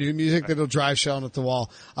brand new music that'll drive Sean at the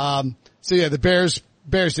wall. So yeah, the Bears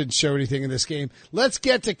didn't show anything in this game. Let's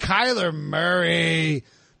get to Kyler Murray.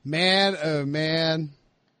 Man, oh man.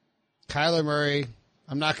 Kyler Murray,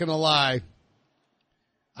 I'm not going to lie.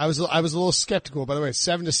 I was a little skeptical. By the way,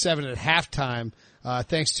 7-7 at halftime,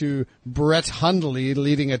 thanks to Brett Hundley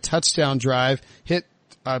leading a touchdown drive, hit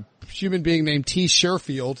a human being named T.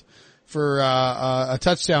 Sherfield for a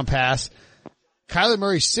touchdown pass. Kyler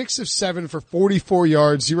Murray, 6 of 7 for 44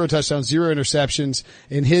 yards, 0 touchdowns, 0 interceptions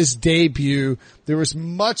in his debut. There was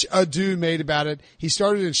much ado made about it. He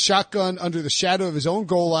started in shotgun under the shadow of his own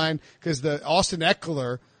goal line because the Austin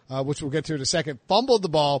Eckler, which we'll get to in a second, fumbled the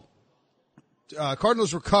ball.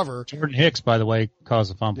 Cardinals recover. Jordan Hicks, by the way,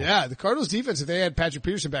 caused a fumble. Yeah, the Cardinals defense, if they had Patrick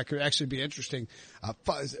Peterson back, could actually be interesting.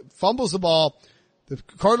 Fumbles the ball. The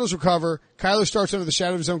Cardinals recover. Kyler starts under the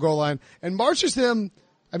shadow of his own goal line and marches them.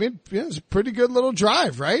 I mean, it was a pretty good little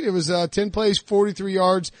drive, right? It was 10 plays, 43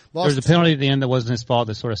 yards. There's a penalty at the end that wasn't his fault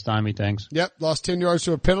that sort of stymied things. Yep, lost 10 yards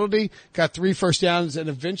to a penalty, got 3 first downs, and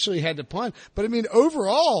eventually had to punt. But I mean,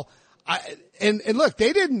 overall, and look,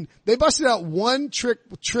 they busted out one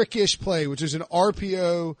trickish play, which is an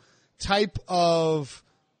RPO type of,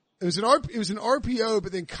 it was an RPO,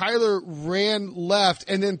 but then Kyler ran left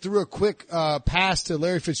and then threw a quick, pass to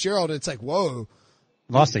Larry Fitzgerald. It's like, whoa.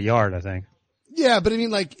 Lost a yard, I think. Yeah, but I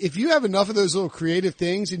mean, like, if you have enough of those little creative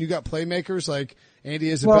things and you got playmakers like Andy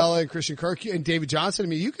Isabella and Christian Kirk and David Johnson, I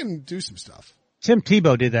mean, you can do some stuff. Tim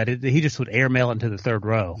Tebow did that. He just would airmail into the 3rd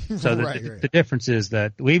row. So the difference is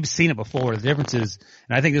that we've seen it before. The difference is,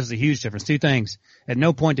 and I think this is a huge difference, 2 things. At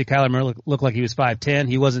no point did Kyler Murray look like he was 5'10".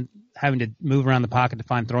 He wasn't having to move around the pocket to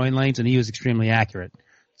find throwing lanes, and he was extremely accurate.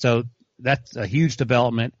 So that's a huge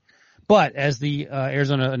development. But as the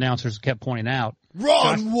Arizona announcers kept pointing out,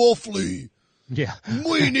 Ron Wolfley. Yeah.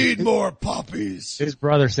 We need more puppies. His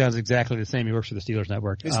brother sounds exactly the same. He works for the Steelers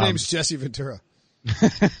Network. His name's Jesse Ventura.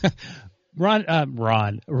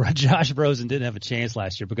 Josh Rosen didn't have a chance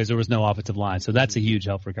last year because there was no offensive line. So that's a huge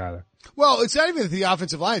help for Kyler. Well, it's not even the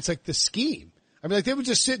offensive line. It's like the scheme. I mean, like they would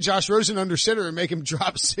just sit Josh Rosen under center and make him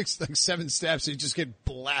drop 7 steps and just get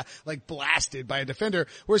blasted by a defender.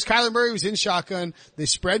 Whereas Kyler Murray was in shotgun. They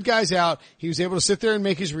spread guys out. He was able to sit there and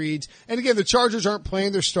make his reads. And again, the Chargers aren't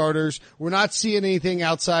playing their starters. We're not seeing anything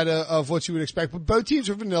outside of what you would expect, but both teams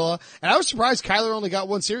are vanilla. And I was surprised Kyler only got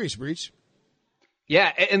 1 series, Breach.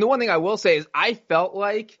 Yeah. And the one thing I will say is I felt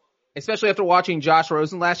like, especially after watching Josh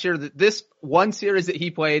Rosen last year, that this one series that he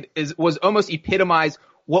played was almost epitomized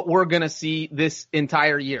what we're going to see this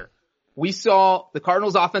entire year. We saw the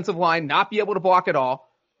Cardinals offensive line not be able to block at all,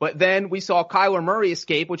 but then we saw Kyler Murray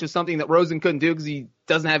escape, which is something that Rosen couldn't do because he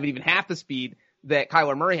doesn't have even half the speed that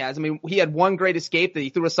Kyler Murray has. I mean, he had one great escape that he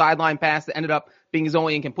threw a sideline pass that ended up being his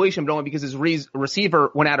only incompletion, but only because his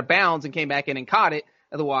receiver went out of bounds and came back in and caught it.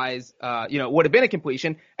 Otherwise, it would have been a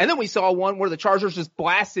completion. And then we saw one where the Chargers just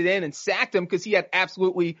blasted in and sacked him because he had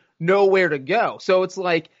absolutely nowhere to go. So it's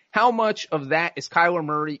like, how much of that is Kyler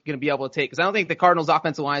Murray going to be able to take? Because I don't think the Cardinals'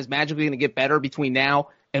 offensive line is magically going to get better between now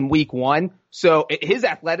and week 1. So his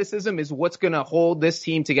athleticism is what's going to hold this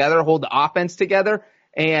team together, hold the offense together.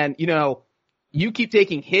 And, you keep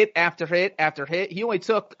taking hit after hit after hit. He only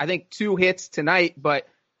took, I think, 2 hits tonight, but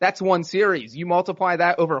that's one series. You multiply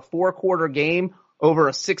that over a 4-quarter game, over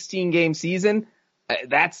a 16-game season,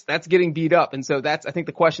 that's getting beat up. And so I think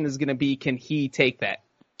the question is going to be, can he take that?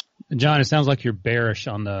 John, it sounds like you're bearish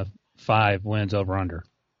on the 5 wins over under.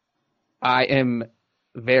 I am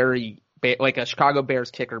very like a Chicago Bears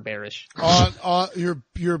kicker bearish. You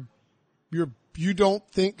don't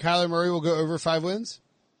think Kyler Murray will go over 5 wins?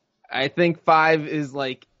 I think 5 is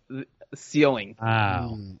like the ceiling.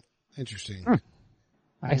 Wow. Interesting.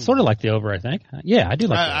 I sort of like the over, I think. Yeah, I do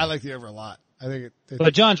like the over. I like the over a lot. I think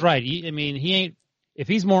But John's right. He ain't. If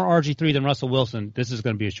he's more RG3 than Russell Wilson, this is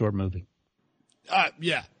going to be a short movie.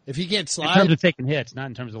 Yeah. If he can't slide. In terms of taking hits, not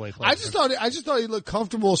in terms of the way he plays. I just thought he looked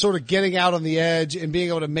comfortable sort of getting out on the edge and being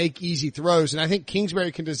able to make easy throws. And I think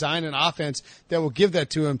Kingsbury can design an offense that will give that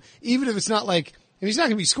to him, even if it's not like, and he's not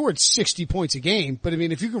going to be scored 60 points a game, but I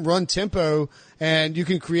mean, if you can run tempo and you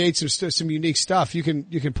can create some unique stuff, you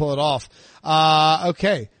can pull it off.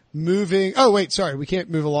 Okay. We can't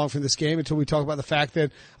move along from this game until we talk about the fact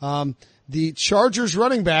that, the Chargers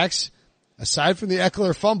running backs, aside from the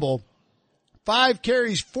Eckler fumble, 5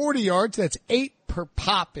 carries, 40 yards. That's 8 per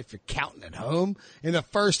pop if you're counting at home in the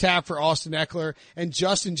first half for Austin Eckler, and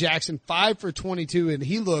Justin Jackson 5 for 22, and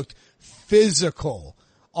he looked physical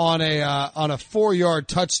on a 4-yard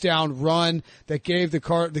touchdown run that gave the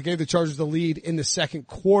Chargers the lead in the second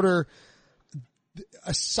quarter.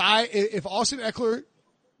 If Austin Eckler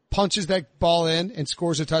punches that ball in and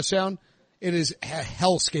scores a touchdown, it is a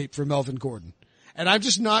hellscape for Melvin Gordon. And I'm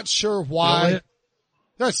just not sure why.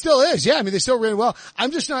 No, it still is. Yeah. I mean, they still ran well. I'm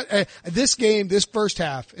just not, this game, this first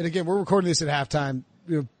half, and again, we're recording this at halftime.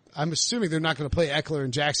 You know, I'm assuming they're not going to play Eckler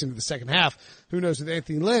and Jackson in the second half. Who knows with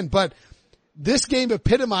Anthony Lynn, but this game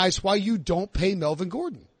epitomized why you don't pay Melvin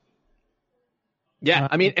Gordon. Yeah.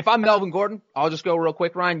 I mean, if I'm Melvin Gordon, I'll just go real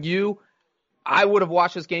quick, Ryan. I would have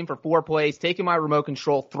watched this game for 4 plays, taken my remote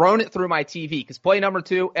control, thrown it through my TV, because play number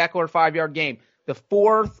 2, Eckler 5-yard gain. The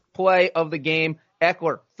 4th play of the game,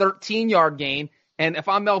 Eckler 13-yard gain. And if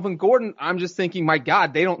I'm Melvin Gordon, I'm just thinking, my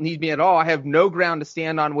God, they don't need me at all. I have no ground to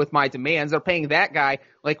stand on with my demands. They're paying that guy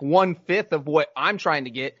like 1/5 of what I'm trying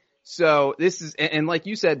to get. So this is, and like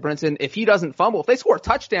you said, Brinson, if he doesn't fumble, if they score a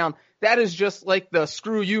touchdown, that is just like the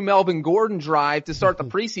screw you Melvin Gordon drive to start the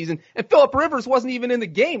preseason. And Phillip Rivers wasn't even in the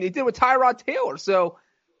game. They did with Tyrod Taylor. So,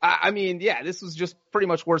 I mean, yeah, this was just pretty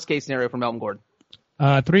much worst case scenario for Melvin Gordon.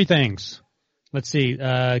 3 things. Let's see.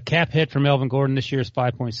 Cap hit for Melvin Gordon this year is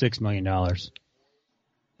 $5.6 million.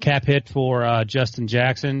 Cap hit for Justin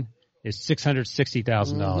Jackson is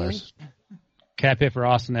 $660,000. Cap hit for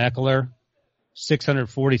Austin Eckler,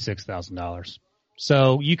 $646,000.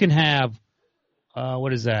 So you can have,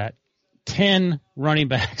 what is that? 10 running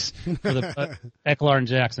backs for the Eckler and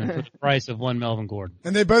Jackson for the price of one Melvin Gordon.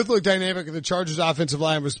 And they both look dynamic, and the Chargers offensive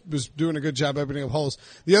line was doing a good job opening up holes.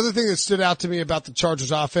 The other thing that stood out to me about the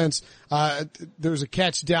Chargers offense, there was a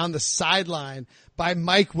catch down the sideline by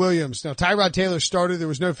Mike Williams. Now, Tyrod Taylor started. There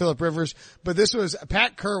was no Phillip Rivers, but this was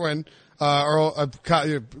Pat Kerwin, or a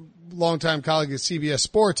longtime colleague at CBS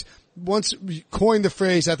Sports, once coined the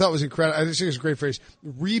phrase I thought was incredible. I think it was a great phrase,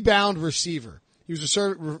 rebound receiver. He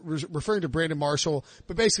was referring to Brandon Marshall,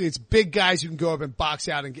 but basically it's big guys who can go up and box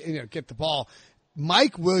out and get the ball.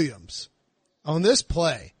 Mike Williams on this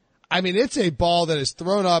play, I mean, it's a ball that is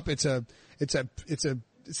thrown up. It's not a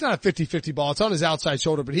 50-50 ball. It's on his outside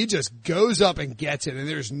shoulder, but he just goes up and gets it. And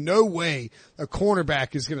there's no way a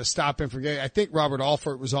cornerback is going to stop him from getting it. I think Robert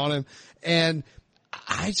Alford was on him. And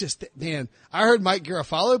I heard Mike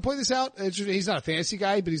Garafolo point this out. He's not a fantasy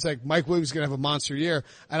guy, but he's like, Mike Williams is going to have a monster year.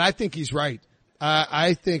 And I think he's right.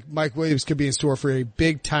 I think Mike Williams could be in store for a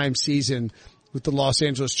big time season with the Los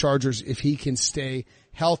Angeles Chargers if he can stay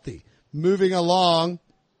healthy. Moving along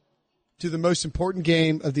to the most important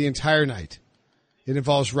game of the entire night. It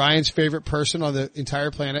involves Ryan's favorite person on the entire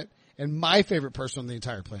planet and my favorite person on the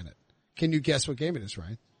entire planet. Can you guess what game it is,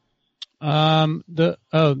 Ryan? Bill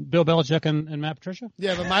Belichick and Matt Patricia?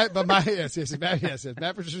 Yeah, Matt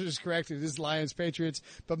Patricia is correct. It is Lions Patriots,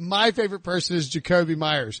 but my favorite person is Jacoby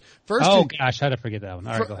Myers. Gosh, how did I forget that one?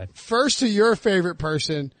 All right, go ahead. First to your favorite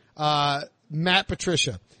person, Matt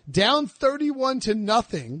Patricia. Down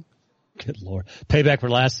 31-0. Good Lord. Payback for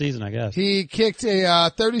last season, I guess. He kicked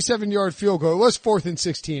a 37-yard field goal. It was 4th and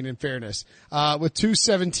 16 in fairness. With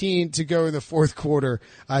 2:17 to go in the fourth quarter.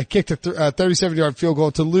 Kicked a 37-yard field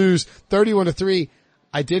goal to lose 31-3.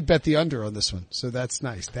 I did bet the under on this one, so that's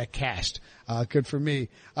nice. That cashed. Good for me.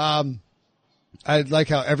 I like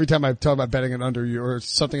how every time I talk about betting an under or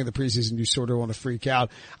something in the preseason, you sort of want to freak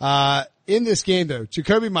out. In this game though,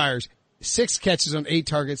 Jacoby Myers, 6 catches on 8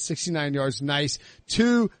 targets, 69 yards. Nice.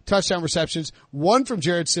 2 touchdown receptions. 1 from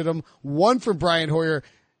Jared Stidham. 1 from Brian Hoyer.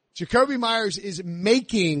 Jacoby Myers is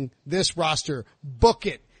making this roster. Book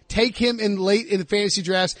it. Take him in late in the fantasy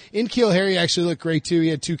drafts. N'Keal Harry actually looked great too. He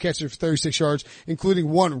had 2 catches for 36 yards, including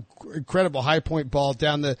 1 incredible high point ball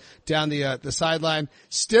down the sideline.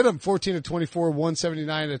 Stidham 14 of 24,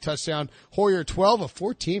 179 and a touchdown. Hoyer 12 of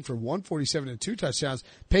 14 for 147 and 2 touchdowns.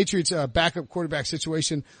 Patriots backup quarterback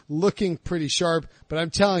situation looking pretty sharp, but I'm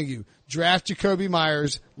telling you, draft Jacoby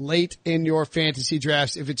Myers late in your fantasy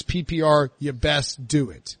drafts. If it's PPR, you best do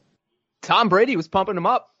it. Tom Brady was pumping him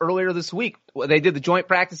up earlier this week. They did the joint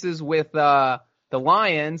practices with the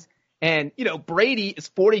Lions. And, Brady is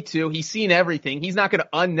 42. He's seen everything. He's not going to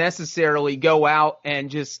unnecessarily go out and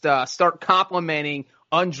just start complimenting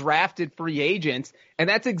undrafted free agents. And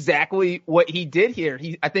that's exactly what he did here.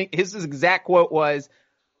 I think his exact quote was,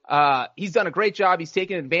 he's done a great job. He's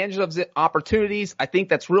taken advantage of the opportunities. I think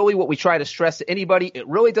that's really what we try to stress to anybody. It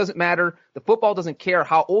really doesn't matter. The football doesn't care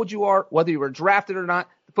how old you are, whether you were drafted or not.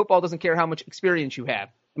 The football doesn't care how much experience you have.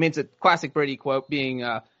 I mean, it's a classic Brady quote, being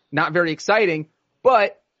not very exciting,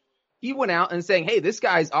 but he went out and saying, hey, this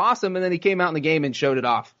guy's awesome. And then he came out in the game and showed it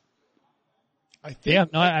off. I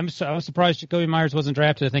was surprised Jacoby Myers wasn't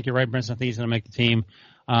drafted. I think you're right, Brinson. I think he's going to make the team.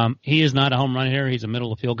 He is not a home run hitter. He's a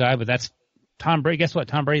middle of the field guy, but that's Tom Brady. Guess what?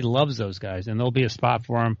 Tom Brady loves those guys, and there'll be a spot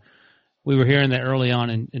for him. We were hearing that early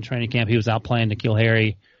on in training camp. He was out playing N'Keal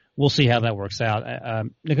Harry. We'll see how that works out.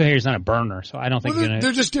 N'Keal Harry's not a burner, so I don't think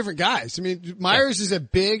they're just different guys. I mean, Myers is a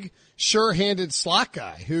big, sure-handed slot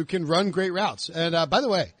guy who can run great routes. And by the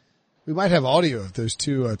way, we might have audio of those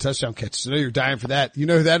two touchdown catches. I know you're dying for that. You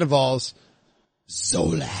know who that involves?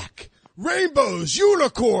 Zolak. Rainbows,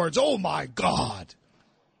 unicorns, oh my God.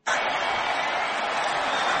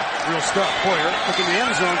 Real stuff. Hoyer looking in the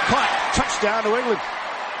end zone. Caught. Touchdown New England.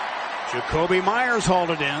 Jacoby Myers hauled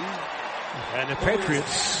it in. And the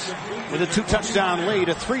Patriots with a 2-touchdown lead,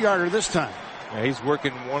 a 3-yarder this time. Yeah, he's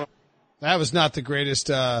working one. That was not the greatest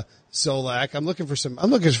Zolak. I'm looking for some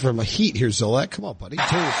heat here, Zolak. Come on, buddy.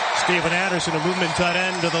 Steven Anderson, a movement tight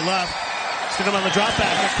end to the left. Stick him on the drop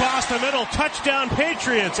back across the middle. Touchdown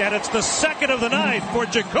Patriots, and it's the second of the night for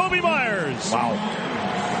Jacoby Myers. Wow.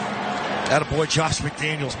 Attaboy, Josh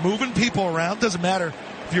McDaniels. Moving people around. Doesn't matter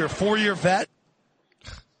if you're a 4-year vet.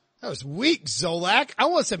 That was weak, Zolak. I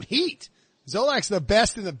want some heat. Zolak's the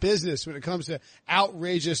best in the business when it comes to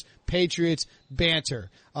outrageous Patriots banter.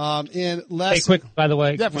 Hey, quick, by the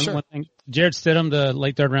way, one thing. Jared Stidham, the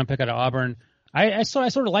late third-round pick out of Auburn, I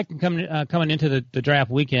sort of liked him coming into the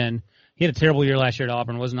draft weekend. He had a terrible year last year at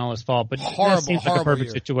Auburn. It wasn't all his fault, but it seems like a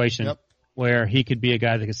perfect situation where he could be a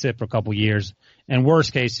guy that could sit for a couple years. And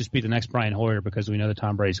worst case, just be the next Brian Hoyer, because we know that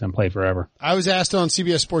Tom Brady's going to play forever. I was asked on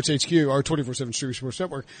CBS Sports HQ, our 24/7 Streaming Sports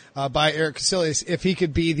Network, by Eric Casillas if he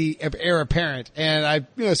could be the heir apparent. And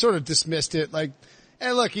I, sort of dismissed it like,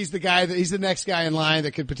 hey, look, he's the next guy in line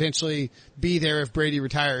that could potentially be there if Brady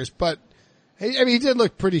retires. But, he did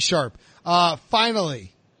look pretty sharp.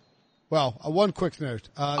 Finally. Well, one quick note.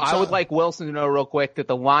 I would like Wilson to know real quick that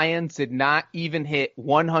the Lions did not even hit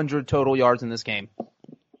 100 total yards in this game.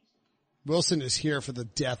 Wilson is here for the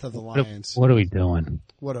death of the Lions. What are we doing?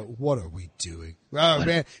 What are we doing? Oh,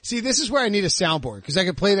 man. See, this is where I need a soundboard, because I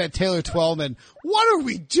can play that Taylor Twellman. What are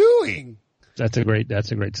we doing? That's a great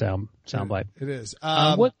soundbite. It is.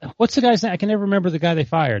 What's the guy's name? I can never remember the guy they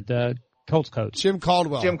fired, the Colts coach. Jim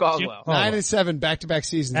Caldwell. 9-7 back-to-back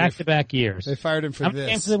seasons. Back-to-back years. They fired him for How many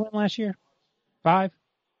games did they win last year? 5?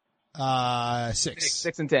 6.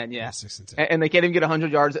 6 and 10, yeah. 6 and 10. And they can't even get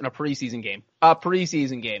 100 yards in a preseason game.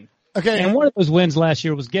 Okay. And one of those wins last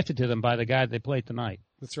year was gifted to them by the guy they played tonight.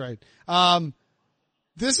 That's right.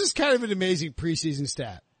 This is kind of an amazing preseason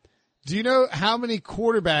stat. Do you know how many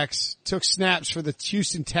quarterbacks took snaps for the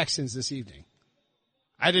Houston Texans this evening?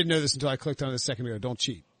 I didn't know this until I clicked on it a second ago. Don't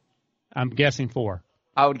cheat. I'm guessing 4.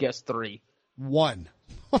 I would guess 3. 1.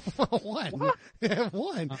 1. Yeah,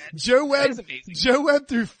 1. Joe Webb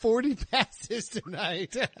threw 40 passes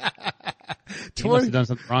tonight. He must have done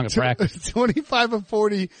something wrong at practice. 25 of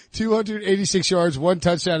 40, 286 yards, 1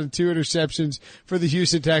 touchdown and 2 interceptions for the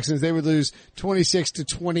Houston Texans. They would lose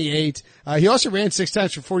 26-28. He also ran 6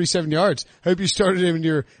 times for 47 yards. Hope you started him in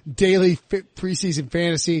your daily preseason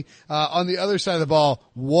fantasy. On the other side of the ball,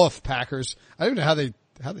 woof, Packers. I don't know how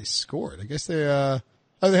they scored. I guess they had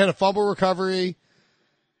a fumble recovery.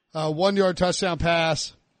 1-yard touchdown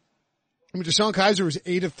pass. DeShone Kizer was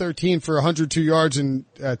 8 of 13 for 102 yards, and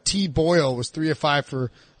T. Boyle was 3 of 5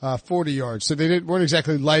 for 40 yards. So they weren't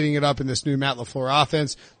exactly lighting it up in this new Matt LaFleur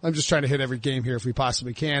offense. I'm just trying to hit every game here if we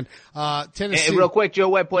possibly can. Tennessee. And real quick, Joe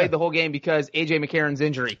Webb played the whole game because A.J. McCarron's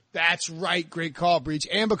injury. That's right. Great call, Breach.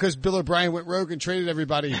 And because Bill O'Brien went rogue and traded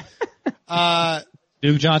everybody.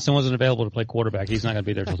 Duke Johnson wasn't available to play quarterback. He's not going to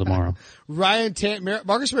be there till tomorrow.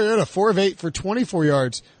 Marcus Mariota, 4 of 8 for 24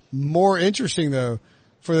 yards. More interesting though,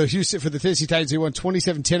 for the Tennessee Titans, they won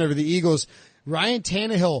 27-10 over the Eagles. Ryan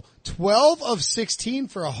Tannehill, 12 of 16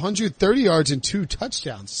 for 130 yards and 2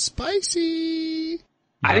 touchdowns. Spicy.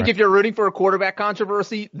 I think if you're rooting for a quarterback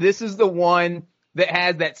controversy, this is the one that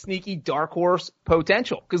has that sneaky dark horse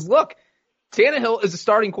potential. Cause look, Tannehill is a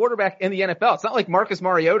starting quarterback in the NFL. It's not like Marcus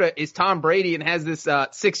Mariota is Tom Brady and has this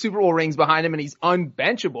 6 Super Bowl rings behind him and he's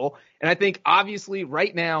unbenchable. And I think obviously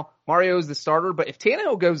right now Mario is the starter, but if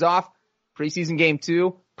Tannehill goes off preseason game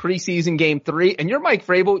 2, preseason game 3, and you're Mike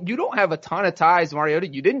Vrabel, you don't have a ton of ties to Mariota.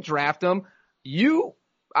 You didn't draft him.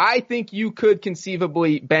 I think you could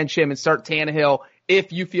conceivably bench him and start Tannehill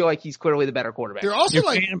if you feel like he's clearly the better quarterback. They're also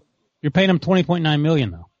you're paying him $20.9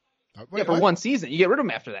 million though. For one season. You get rid of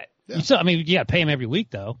him after that. Yeah. You got to pay him every week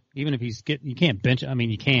though. Even if you can't bench. I mean,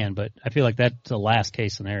 you can, but I feel like that's a last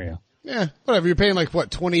case scenario. Yeah, whatever. You're paying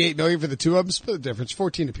 $28 million for the two of them. Split the difference,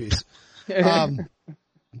 14 apiece.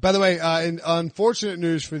 By the way, in unfortunate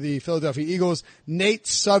news for the Philadelphia Eagles, Nate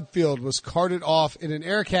Sudfeld was carted off in an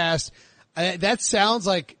air cast. That sounds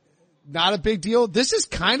like not a big deal. This is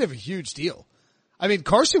kind of a huge deal. I mean,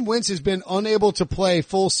 Carson Wentz has been unable to play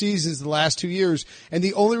full seasons the last 2 years, and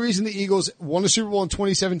the only reason the Eagles won the Super Bowl in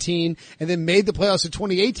 2017 and then made the playoffs in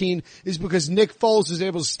 2018 is because Nick Foles was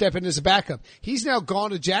able to step in as a backup. He's now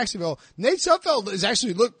gone to Jacksonville. Nate Sudfeld has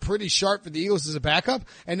actually looked pretty sharp for the Eagles as a backup,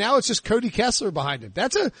 and now it's just Cody Kessler behind him. I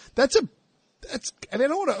don't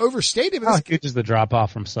want to overstate it. How huge is the drop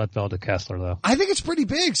off from Sudfeld to Kessler though? I think it's pretty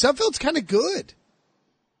big. Sudfeld's kind of good.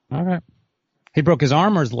 All right. He broke his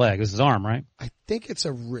arm or his leg? It's his arm, right? I think it's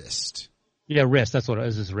a wrist. Yeah, wrist. That's what it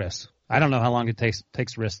is, his wrist. I don't know how long it takes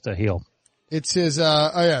wrist to heal. It's his,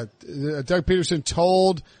 Doug Peterson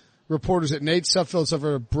told reporters that Nate Sudfeld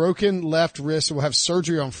suffered a broken left wrist and will have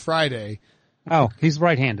surgery on Friday. Oh, he's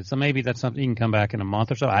right-handed, so maybe that's something he can come back in a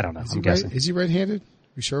month or so. I don't know. I'm guessing. Is he right-handed?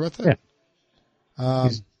 You sure about that? Yeah.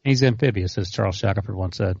 He's amphibious, as Charles Shackelford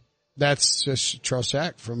once said. That's just Charles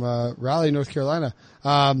Shack from Raleigh, North Carolina.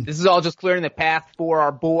 This is all just clearing the path for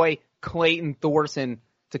our boy Clayton Thorson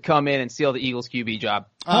to come in and steal the Eagles QB job.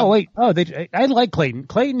 I like Clayton.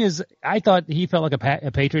 Clayton I thought he felt like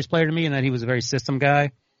a Patriots player to me, and that he was a very system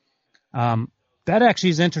guy. That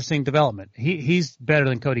actually is interesting development. He's better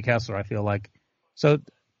than Cody Kessler, I feel like. So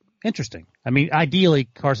interesting. I mean, ideally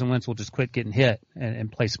Carson Wentz will just quit getting hit and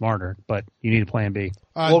play smarter, but you need a plan B.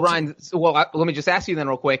 Ryan, let me just ask you then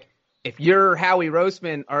real quick. If you're Howie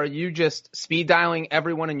Roseman, are you just speed dialing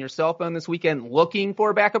everyone in your cell phone this weekend looking for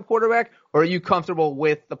a backup quarterback, or are you comfortable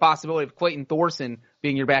with the possibility of Clayton Thorson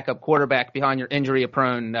being your backup quarterback behind your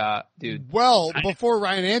injury-prone dude? Well, before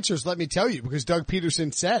Ryan answers, let me tell you, because Doug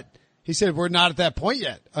Peterson said, we're not at that point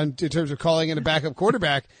yet in terms of calling in a backup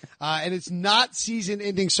quarterback, and it's not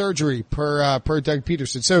season-ending surgery per Doug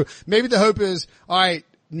Peterson. So maybe the hope is, all right,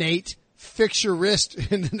 Nate, fix your wrist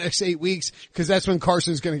in the next 8 weeks, because that's when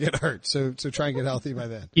Carson's going to get hurt. So try and get healthy by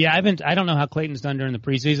then. Yeah, I don't know how Clayton's done during the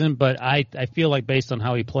preseason, but I feel like based on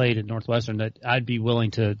how he played at Northwestern that I'd be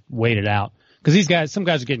willing to wait it out, because some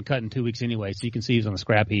guys are getting cut in 2 weeks anyway, so you can see he's on the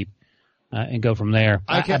scrap heap and go from there.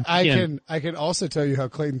 I can also tell you how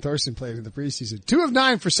Clayton Thorson played in the preseason. 2 of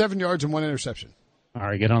 9 for 7 yards and 1 interception. All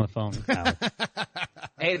right, get on the phone.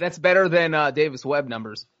 Hey, that's better than Davis Webb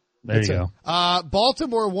numbers. There you go.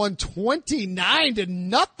 Baltimore won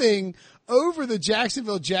 29-0 over the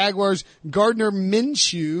Jacksonville Jaguars. Gardner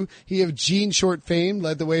Minshew, he of Gene Short fame,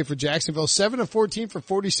 led the way for Jacksonville. 7 of 14 for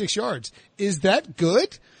 46 yards. Is that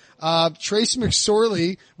good? Trace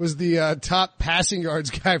McSorley was the top passing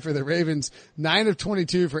yards guy for the Ravens. 9 of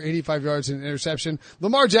 22 for 85 yards and an interception.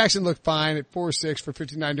 Lamar Jackson looked fine at 4-6 for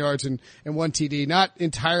 59 yards and 1 TD. Not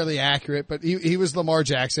entirely accurate, but he was Lamar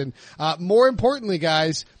Jackson. More importantly,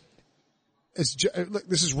 guys, look,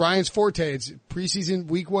 this is Ryan's forte. It's preseason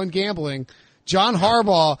week 1 gambling. John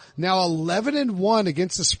Harbaugh now 11-1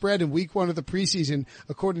 against the spread in week 1 of the preseason,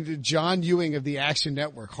 according to John Ewing of the Action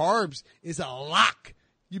Network. Harbs is a lock.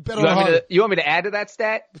 You want me to add to that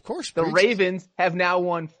stat? Of course. The Ravens have now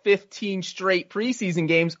won 15 straight preseason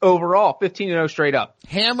games overall, 15-0 straight up.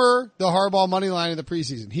 Hammer the Harbaugh money line in the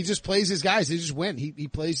preseason. He just plays his guys. They just win. He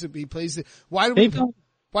plays the. Why do we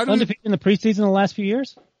undefeated in the preseason in the last few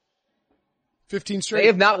years? 15 straight. They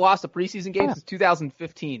have not lost a preseason game since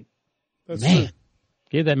 2015. That's man, true.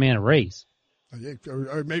 Give that man a raise.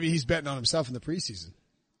 Or maybe he's betting on himself in the preseason.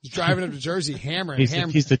 He's driving up to Jersey, hammering. He's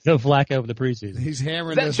the Joe Flacco of the preseason. He's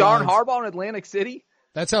hammering. Is that John Harbaugh in Atlantic City?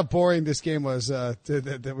 That's how boring this game was. That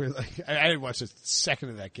we're like, I didn't watch a second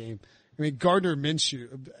of that game. I mean, Gardner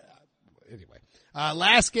Minshew. Anyway,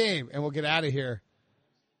 last game, and we'll get out of here.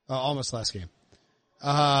 Almost last game.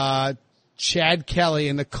 Chad Kelly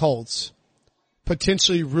and the Colts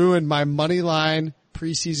potentially ruined my money line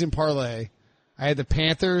preseason parlay. I had the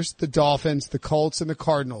Panthers, the Dolphins, the Colts, and the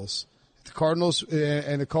Cardinals. The Cardinals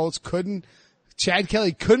and the Colts couldn't Chad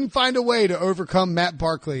Kelly couldn't find a way to overcome Matt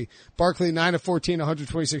Barkley. Barkley 9 of 14,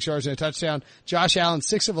 126 yards and a touchdown. Josh Allen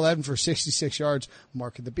 6 of 11 for 66 yards.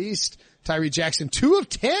 Mark of the Beast. Tyree Jackson 2 of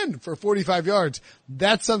 10 for 45 yards.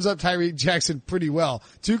 That sums up Tyree Jackson pretty well.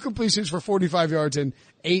 2 completions for 45 yards and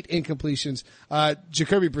 8 incompletions.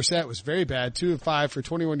 Jacoby Brissett was very bad. 2 of 5 for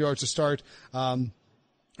 21 yards to start. And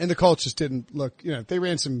the Colts just didn't look, they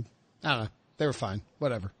ran some, I don't know, they were fine.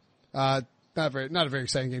 Whatever. Not a very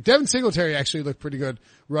exciting game. Devin Singletary actually looked pretty good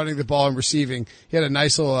running the ball and receiving. He had a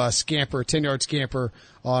nice little, scamper, 10-yard scamper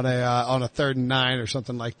on a 3rd and 9 or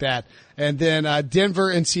something like that. And then, Denver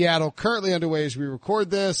and Seattle currently underway as we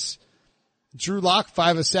record this. Drew Lock,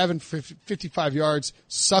 5 of 7 for 55 yards.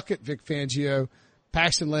 Suck it, Vic Fangio.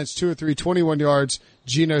 Paxton Lynch, 2 of 3, 21 yards.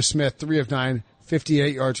 Geno Smith, 3 of 9,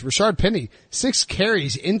 58 yards. Rashard Penny, 6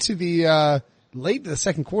 carries into the, late in the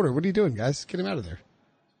second quarter. What are you doing, guys? Get him out of there.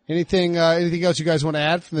 Anything else you guys want to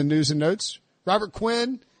add from the news and notes? Robert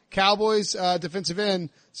Quinn, Cowboys, defensive end,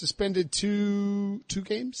 suspended two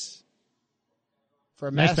games for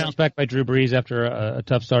a nice bounce back by Drew Brees after a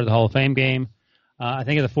tough start of the Hall of Fame game. I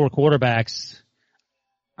think of the 4 quarterbacks,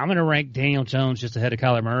 I'm going to rank Daniel Jones just ahead of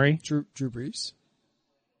Kyler Murray. Drew Brees.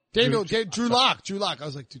 Drew Lock. I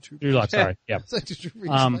was like, Drew Lock, sorry. Yeah. Drew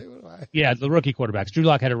Brees. Yeah, the rookie quarterbacks. Drew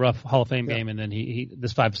Lock had a rough Hall of Fame game, and then he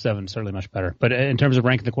this 5-7 is certainly much better. But in terms of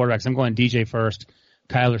ranking the quarterbacks, I'm going DJ first,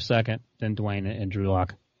 Kyler second, then Dwayne and Drew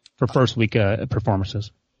Lock for first week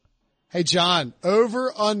performances. Hey, John,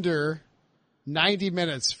 over under 90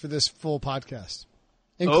 minutes for this full podcast.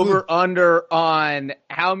 Over under on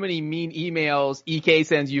how many mean emails EK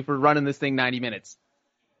sends you for running this thing 90 minutes?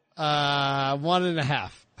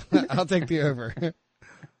 1.5. I'll take the over.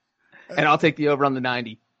 And I'll take the over on the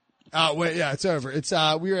 90. Wait, yeah, it's over. It's,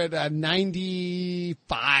 we're at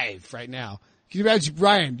 95 right now. Can you imagine,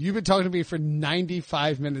 Ryan, you've been talking to me for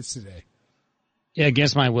 95 minutes today. Yeah,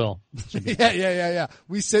 against my will. Yeah.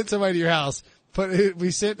 We sent somebody to your house, we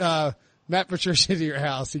sent, Matt Patricia to your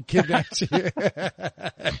house. He kidnapped you.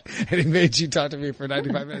 And he made you talk to me for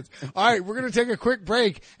 95 minutes. All right, we're going to take a quick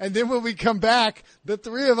break. And then when we come back, the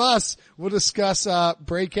three of us will discuss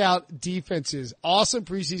breakout defenses. Awesome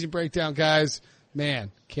preseason breakdown, guys.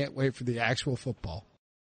 Man, can't wait for the actual football.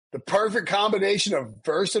 The perfect combination of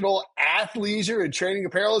versatile athleisure and training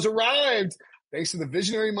apparel has arrived. Thanks to the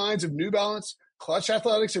visionary minds of New Balance, Clutch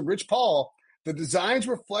Athletics, and Rich Paul, the designs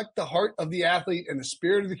reflect the heart of the athlete and the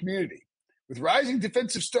spirit of the community. With rising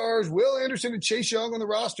defensive stars Will Anderson and Chase Young on the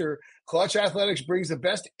roster, Clutch Athletics brings the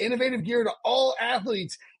best innovative gear to all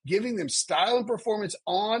athletes, giving them style and performance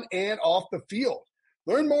on and off the field.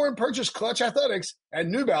 Learn more and purchase Clutch Athletics at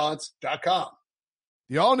NewBalance.com.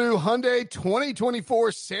 The all-new Hyundai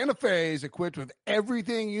 2024 Santa Fe is equipped with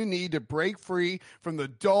everything you need to break free from the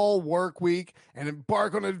dull work week and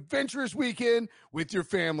embark on an adventurous weekend with your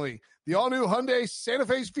family. The all-new Hyundai Santa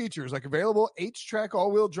Fe's features like available H-Track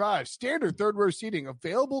all-wheel drive, standard third-row seating,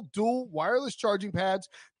 available dual wireless charging pads,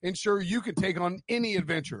 ensure you can take on any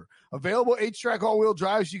adventure. Available H-Track all-wheel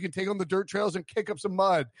drives, you can take on the dirt trails and kick up some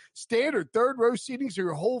mud. Standard third-row seating so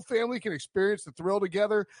your whole family can experience the thrill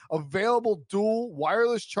together. Available dual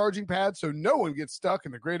wireless charging pads so no one gets stuck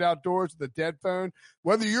in the great outdoors with a dead phone.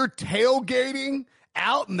 Whether you're tailgating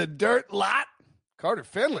out in the dirt lot, Carter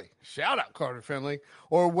Finley, shout out Carter Finley,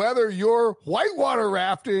 or whether you're whitewater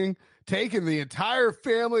rafting, taking the entire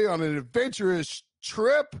family on an adventurous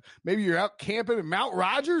trip, maybe you're out camping in Mount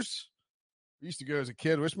Rogers. I used to go as a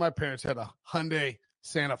kid. Wish my parents had a Hyundai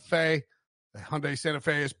Santa Fe. The Hyundai Santa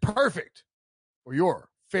Fe is perfect for your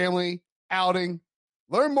family outing.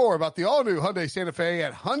 Learn more about the all-new Hyundai Santa Fe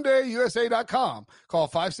at HyundaiUSA.com. Call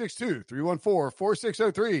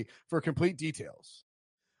 562-314-4603 for complete details.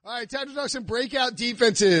 All right, time to talk some breakout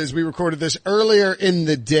defenses. We recorded this earlier in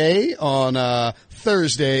the day on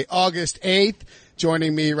Thursday, August 8th.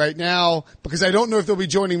 Joining me right now, because I don't know if they'll be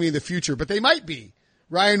joining me in the future, but they might be,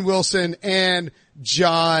 Ryan Wilson and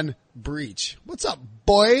John Breach. What's up,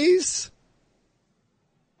 boys?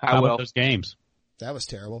 How about those games? That was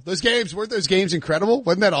terrible. Weren't those games incredible?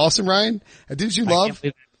 Wasn't that awesome, Ryan? Didn't you love?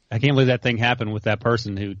 I can't believe that thing happened with that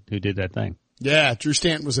person who did that thing. Yeah, Drew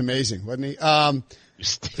Stanton was amazing, wasn't he?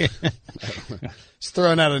 Just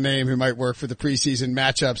throwing out a name who might work for the preseason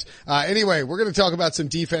matchups. Anyway, we're going to talk about some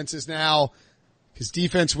defenses now, because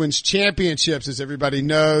defense wins championships, as everybody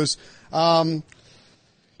knows. You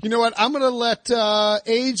know what? I'm going to let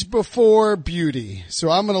age before beauty.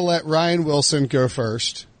 So I'm going to let Ryan Wilson go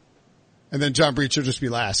first, and then John Breach will just be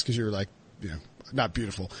last, because you're like, not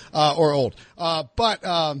beautiful or old. But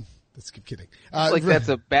let's keep kidding. That's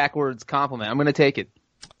a backwards compliment. I'm going to take it.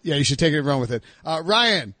 Yeah, you should take it and run with it.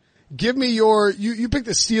 Ryan, give me you picked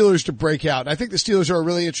the Steelers to break out. I think the Steelers are a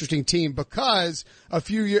really interesting team because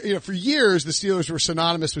for years, the Steelers were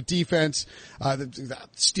synonymous with defense, the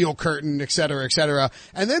steel curtain, et cetera, et cetera.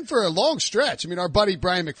 And then for a long stretch, I mean, our buddy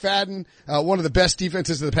Brian McFadden, one of the best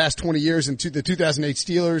defenses of the past 20 years in the 2008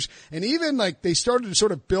 Steelers. And even like they started to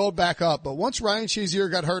sort of build back up. But once Ryan Shazier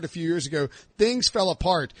got hurt a few years ago, things fell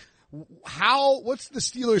apart. What's the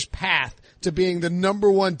Steelers' path to being the number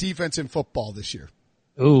one defense in football this year?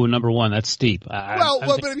 Ooh, number one. That's steep. But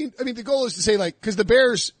I mean, the goal is to say like, cause the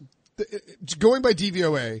Bears, going by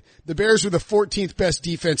DVOA, the Bears were the 14th best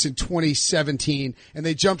defense in 2017 and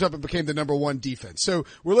they jumped up and became the number one defense. So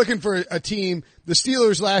we're looking for a team, the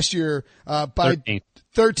Steelers last year, by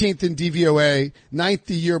 13th in DVOA, 9th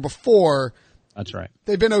the year before. That's right.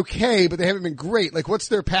 They've been okay, but they haven't been great. Like, what's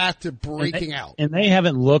their path to breaking out? And they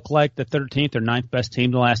haven't looked like the 13th or 9th best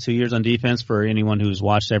team the last 2 years on defense for anyone who's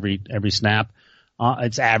watched every snap.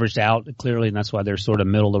 It's averaged out clearly, and that's why they're sort of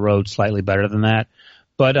middle of the road, slightly better than that.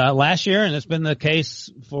 But last year, and it's been the case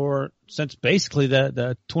since basically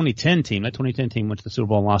the 2010 team. That 2010 team went to the Super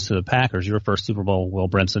Bowl and lost to the Packers. Your first Super Bowl, Will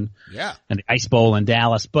Brinson. Yeah. And the Ice Bowl in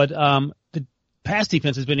Dallas. But the pass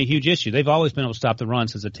defense has been a huge issue. They've always been able to stop the run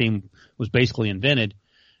since the team was basically invented.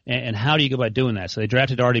 And how do you go about doing that? So they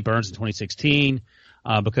drafted Artie Burns in 2016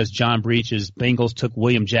 because John Breach's Bengals took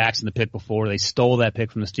William Jackson the pick before. They stole that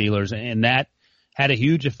pick from the Steelers, and that had a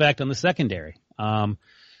huge effect on the secondary.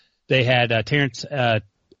 They had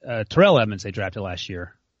Terrell Edmonds they drafted last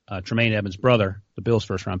year, Tremaine Edmonds' brother, the Bills'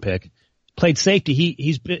 first-round pick. Played safety.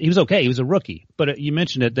 He was okay. He was a rookie. But you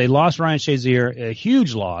mentioned it. They lost Ryan Shazier, a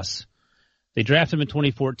huge loss. They drafted him in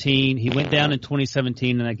 2014. He went down in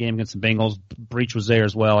 2017 in that game against the Bengals. Breach was there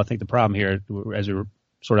as well. I think the problem here, as we were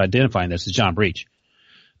sort of identifying this, is John Breach.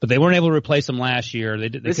 But they weren't able to replace him last year.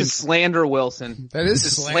 This is slander, Wilson. This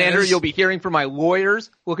is slander. You'll be hearing from my lawyers.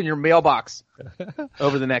 Look in your mailbox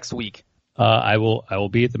over the next week. I will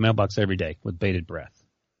be at the mailbox every day with bated breath.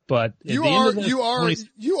 But you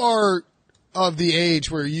are of the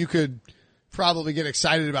age where you could probably get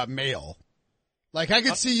excited about mail. Like I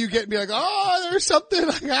could see you be like, oh, there's something.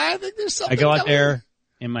 Like, I think there's something. I go out there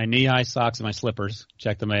in my knee-high socks and my slippers,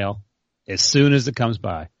 check the mail as soon as it comes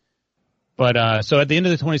by. But so at the end of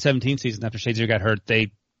the 2017 season, after Shazier got hurt,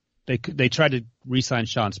 they tried to re-sign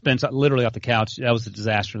Sean Spence literally off the couch. That was a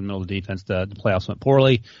disaster in the middle of the defense. The playoffs went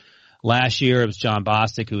poorly. Last year it was John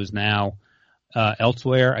Bostic, who is now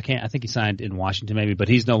elsewhere. I think he signed in Washington maybe, but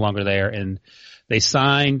he's no longer there. And they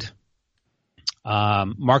signed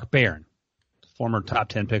Mark Barron, former top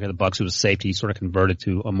 10 pick of the Bucs, who was safety. He sort of converted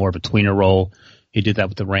to a more of a tweener role. He did that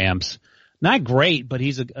with the Rams. Not great, but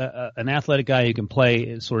he's an athletic guy who can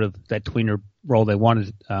play sort of that tweener role they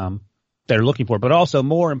wanted, they're looking for. But also,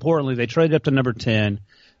 more importantly, they traded up to number 10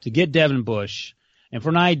 to get Devin Bush. And for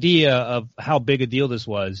an idea of how big a deal this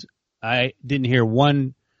was, I didn't hear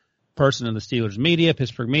one person in the Steelers media,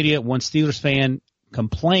 Pittsburgh media, one Steelers fan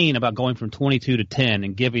complain about going from 22 to 10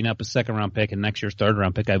 and giving up a second-round pick and next year's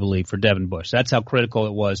third-round pick, I believe, for Devin Bush. That's how critical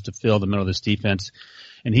it was to fill the middle of this defense.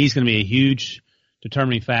 And he's going to be a huge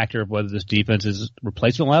determining factor of whether this defense is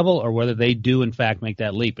replacement level or whether they do, in fact, make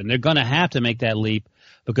that leap. And they're going to have to make that leap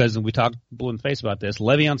because we talked blue in the face about this.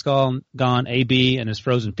 Le'Veon's gone, AB and his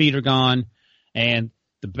frozen feet are gone, and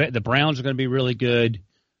the Browns are going to be really good.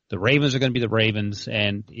 The Ravens are going to be the Ravens,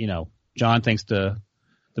 and, John thinks the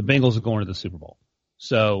Bengals are going to the Super Bowl.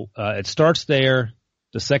 So it starts there.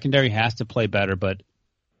 The secondary has to play better, but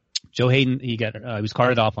Joe Hayden, he was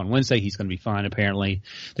carted off on Wednesday. He's going to be fine, apparently.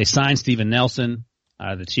 They signed Steven Nelson,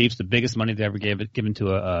 the Chiefs, the biggest money they ever given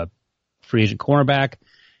to a free agent cornerback,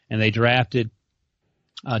 and they drafted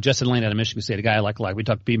Justin Lane out of Michigan State, a guy like we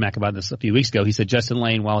talked to B-Mac about this a few weeks ago. He said Justin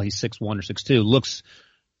Lane, while he's 6'1" or 6'2", looks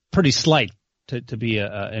pretty slight to be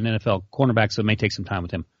an NFL cornerback, so it may take some time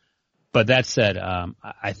with him. But that said,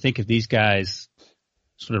 I think if these guys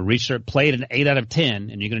sort of played an 8 out of 10,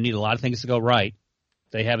 and you're going to need a lot of things to go right,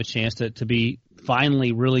 they have a chance to be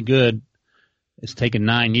finally really good. It's taken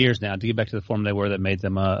 9 years now to get back to the form they were that made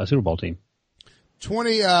them a Super Bowl team.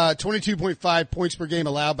 22.5 points per game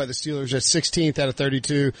allowed by the Steelers at 16th out of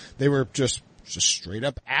 32. They were just straight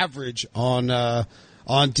up average on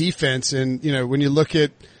defense. And, when you look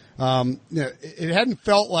at, it hadn't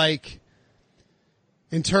felt like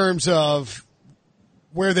in terms of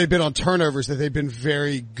where they've been on turnovers that they've been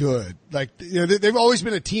very good. Like, they've always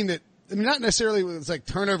been a team that, not necessarily it's like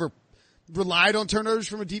relied on turnovers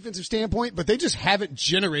from a defensive standpoint, but they just haven't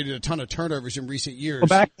generated a ton of turnovers in recent years. Well,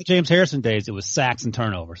 back in the James Harrison days, it was sacks and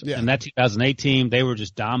turnovers. Yeah. And that 2008 team, they were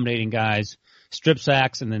just dominating guys, strip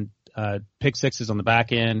sacks and then pick sixes on the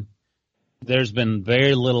back end. there's been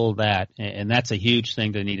very little of that, and that's a huge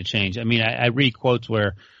thing that need to change. I mean, I read quotes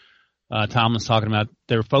where Tomlin's talking about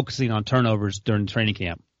they're focusing on turnovers during training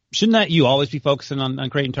camp. Shouldn't that you always be focusing on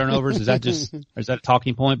creating turnovers? Is that just is that a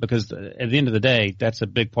talking point? Because at the end of the day, that's a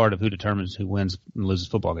big part of who determines who wins and loses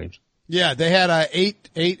football games. Yeah, they had eight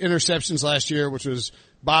interceptions last year, which was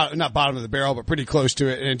not bottom of the barrel, but pretty close to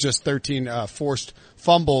it, and just 13 forced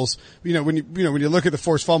fumbles. When you look at the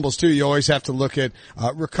forced fumbles too, you always have to look at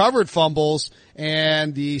recovered fumbles,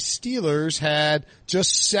 and the Steelers had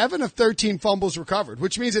just 7 of 13 fumbles recovered,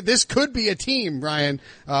 which means that this could be a team, Ryan,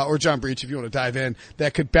 or John Breach, if you want to dive in,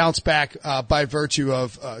 that could bounce back by virtue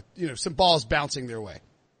of some balls bouncing their way.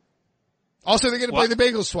 Also, they're going to play the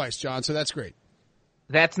Bengals twice, John, so that's great.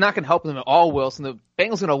 That's not going to help them at all, Wilson. The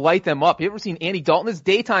Bengals are going to light them up. You ever seen Andy Dalton? This is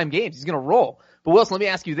daytime games. He's going to roll. But Wilson, let me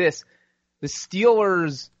ask you this. The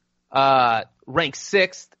Steelers ranked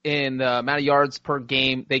 6th in the amount of yards per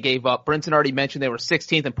game they gave up. Brinson already mentioned they were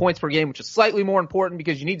 16th in points per game, which is slightly more important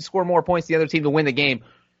because you need to score more points than the other team to win the game.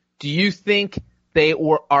 Do you think they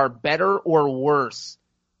are better or worse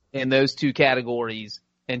in those two categories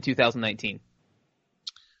in 2019?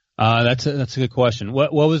 That's a good question.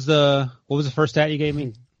 What was the first stat you gave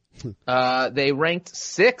me? They ranked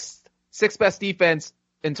 6th best defense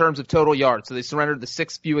in terms of total yards. So they surrendered the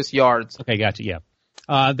 6th fewest yards. Okay, gotcha. Yeah.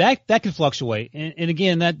 That can fluctuate. And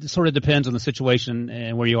again, that sort of depends on the situation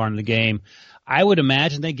and where you are in the game. I would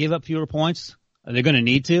imagine they give up fewer points. They're going to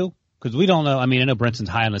need to because we don't know. I mean, I know Brinson's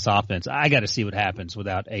high on this offense. I got to see what happens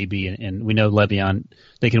without AB and we know Le'Veon,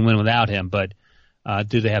 they can win without him, but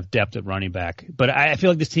do they have depth at running back? But I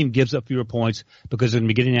feel like this team gives up fewer points because they're going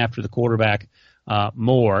to be getting after the quarterback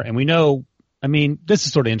more. And we know, I mean, this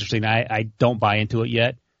is sort of interesting. I don't buy into it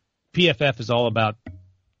yet. PFF is all about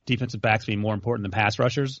defensive backs being more important than pass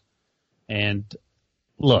rushers. And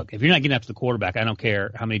look, if you're not getting after the quarterback, I don't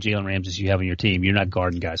care how many Jalen Ramses you have on your team. You're not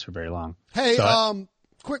guarding guys for very long. Hey,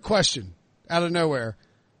 quick question out of nowhere.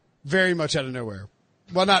 Very much out of nowhere.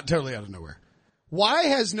 Well, not totally out of nowhere. Why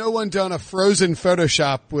has no one done a Frozen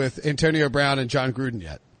Photoshop with Antonio Brown and John Gruden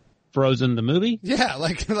yet? Frozen the movie? Yeah,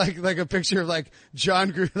 like a picture of like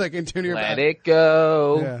John Gruden, like Antonio Brown. Let it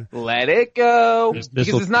go. Yeah. Let it go.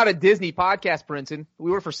 Because it's not a Disney podcast, Brinson.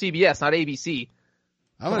 We work for CBS, not ABC.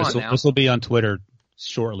 This will be on Twitter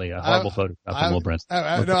shortly. A horrible photo of Will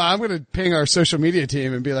Brinson. No, I'm going to ping our social media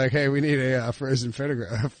team and be like, hey, we need a Frozen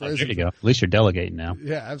photograph. There you go. At least you're delegating now.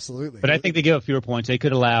 Yeah, absolutely. But I think they give up fewer points. They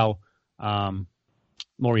could allow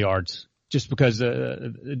more yards, just because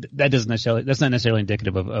that's not necessarily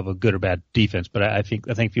indicative of a good or bad defense. But I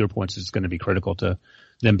think fewer points is going to be critical to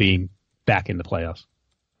them being back in the playoffs.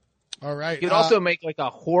 All right. You could also make like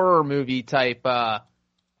a horror movie type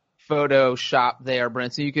Photoshop there,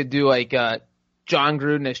 Brent. So you could do like John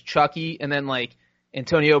Gruden as Chucky, and then like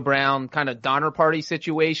Antonio Brown kind of Donner Party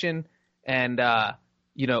situation, and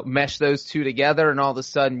mesh those two together, and all of a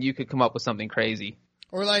sudden you could come up with something crazy.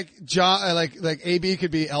 Or like John, like AB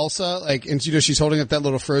could be Elsa, and she's holding up that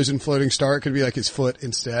little frozen floating star. It could be like his foot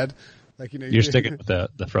instead. Like you're sticking with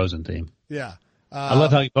the Frozen theme. Yeah, I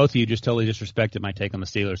love how both of you just totally disrespected my take on the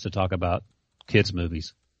Steelers to talk about kids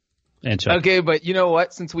movies. And Chuck. Okay, but you know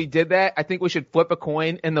what? Since we did that, I think we should flip a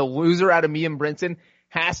coin, and the loser out of me and Brinson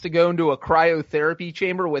has to go into a cryotherapy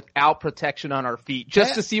chamber without protection on our feet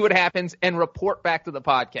just to see what happens and report back to the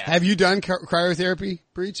podcast. Have you done cryotherapy,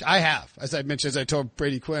 Breach? I have. As I mentioned, as I told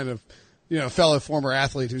Brady Quinn, of a fellow former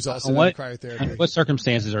athlete who's also done cryotherapy. What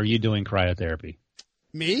circumstances are you doing cryotherapy?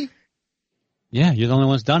 Me? Yeah, you're the only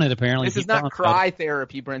one's done it, apparently. This is not cry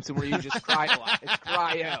therapy, Brinson, where you just cry a lot. It's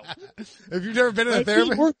cryo. Have you never been in a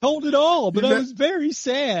therapist? You weren't told at all, but I was very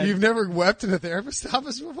sad. You've never wept in a therapist's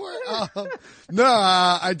office before? No,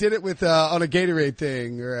 I did it with on a Gatorade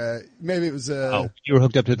thing, or maybe it was. You were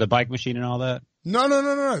hooked up to the bike machine and all that?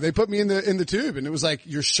 No. They put me in the tube, and it was like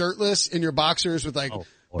you're shirtless in your boxers with like.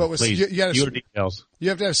 But you got to details. You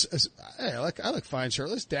have to have. Hey, I look fine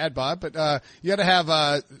shirtless, dad bod, but you got to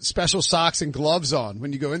have special socks and gloves on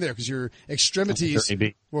when you go in there because your extremities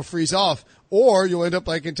will freeze off, or you'll end up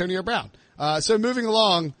like Antonio Brown. So moving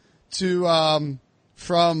along to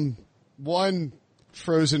from one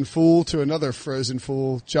frozen fool to another frozen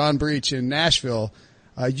fool, John Breach in Nashville.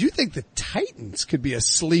 You think the Titans could be a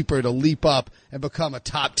sleeper to leap up and become a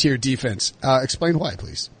top tier defense? Explain why,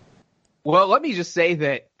 please. Well, let me just say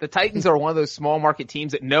that the Titans are one of those small market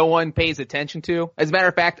teams that no one pays attention to. As a matter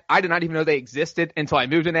of fact, I did not even know they existed until I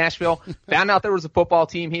moved to Nashville, found out there was a football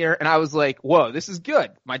team here, and I was like, whoa, this is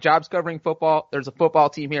good. My job's covering football. There's a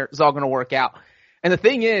football team here. It's all going to work out. And the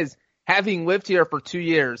thing is, having lived here for 2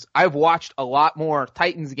 years, I've watched a lot more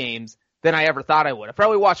Titans games than I ever thought I would. I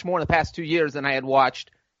probably watched more in the past 2 years than I had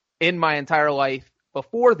watched in my entire life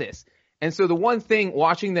before this. And so the one thing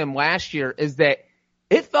watching them last year is that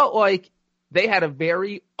it felt like they had a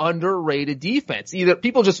very underrated defense. Either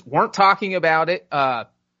people just weren't talking about it.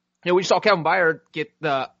 We saw Kevin Byard get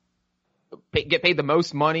paid the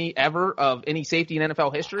most money ever of any safety in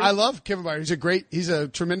NFL history. I love Kevin Byard. He's a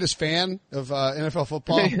tremendous fan of NFL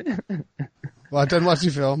football. Well, I didn't watch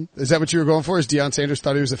the film. Is that what you were going for? Is Deion Sanders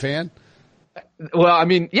thought he was a fan? Well, I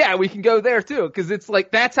mean, yeah, we can go there too, because it's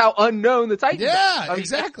like that's how unknown the Titans are.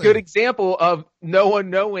 Exactly. Good example of no one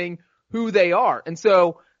knowing who they are. And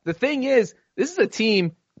so the thing is, this is a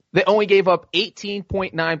team that only gave up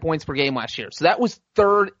 18.9 points per game last year. So that was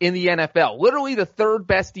third in the NFL. Literally the third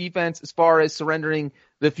best defense as far as surrendering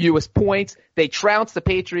the fewest points. They trounced the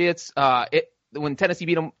Patriots when Tennessee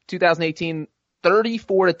beat them 2018,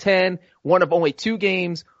 34-10, one of only 2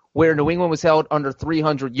 games where New England was held under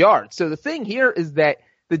 300 yards. So the thing here is that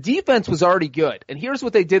the defense was already good. And here's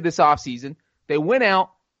what they did this offseason. They went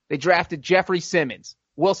out, they drafted Jeffrey Simmons.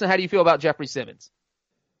 Wilson, how do you feel about Jeffrey Simmons?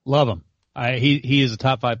 Love him. He is a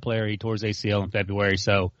top 5 player. He tore his ACL in February,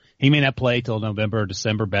 so he may not play till November or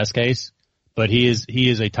December, best case. But he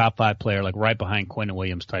is a top 5 player, like right behind Quentin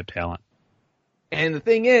Williams type talent. And the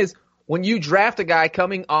thing is, when you draft a guy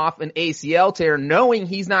coming off an ACL tear, knowing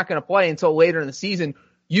he's not going to play until later in the season,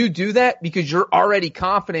 you do that because you're already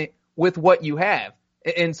confident with what you have.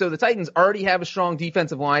 And so the Titans already have a strong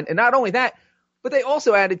defensive line. And not only that, but they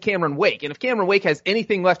also added Cameron Wake. And if Cameron Wake has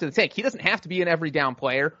anything left in the tank, he doesn't have to be an every down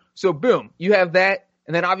player. So boom, you have that.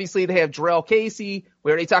 And then obviously they have Jarrell Casey.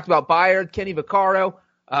 We already talked about Byard, Kenny Vaccaro.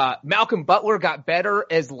 Malcolm Butler got better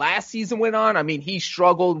as last season went on. I mean, he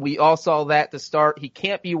struggled. We all saw that to start. He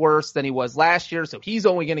can't be worse than he was last year. So he's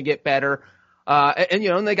only going to get better.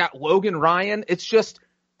 And they got Logan Ryan. It's just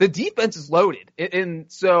the defense is loaded.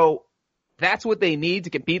 And so that's what they need to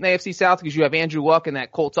compete in the AFC South, because you have Andrew Luck and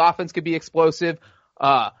that Colts offense could be explosive.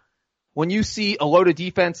 When you see a loaded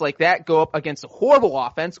defense like that go up against a horrible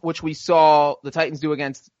offense, which we saw the Titans do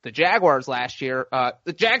against the Jaguars last year,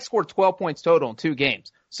 the Jags scored 12 points total in 2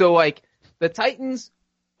 games. So the Titans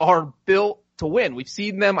are built to win. We've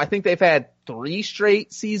seen them. I think they've had 3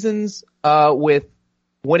 straight seasons, with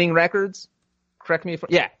winning records. Correct me if,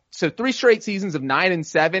 so 3 straight seasons of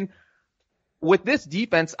 9-7. With this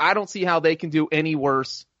defense, I don't see how they can do any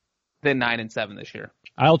worse than 9-7 this year.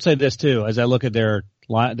 I'll say this too, as I look at their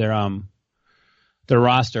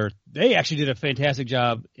roster, they actually did a fantastic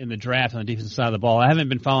job in the draft on the defensive side of the ball. I haven't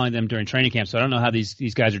been following them during training camp, so I don't know how these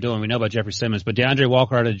guys are doing. We know about Jeffrey Simmons, but DeAndre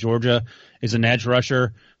Walker out of Georgia is an edge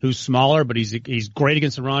rusher who's smaller, but he's great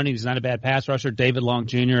against the run. He's not a bad pass rusher. David Long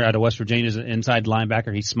Jr. out of West Virginia is an inside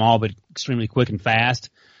linebacker. He's small, but extremely quick and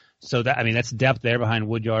fast. So that's depth there behind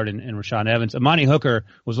Woodyard and Rashaan Evans. Amani Hooker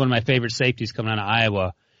was one of my favorite safeties coming out of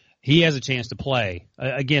Iowa. He has a chance to play.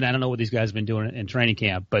 Again, I don't know what these guys have been doing in training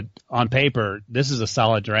camp, but on paper, this is a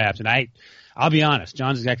solid draft. And I'll be honest,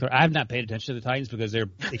 John's exactly right. I have not paid attention to the Titans because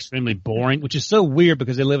they're extremely boring, which is so weird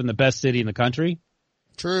because they live in the best city in the country.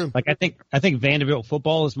 True. I think Vanderbilt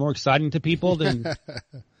football is more exciting to people than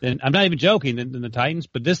I'm not even joking than the Titans.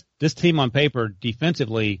 But this team on paper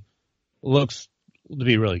defensively looks to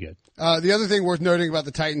be really good. The other thing worth noting about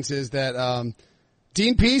the Titans is that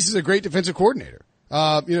Dean Pease is a great defensive coordinator.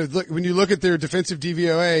 When you look at their defensive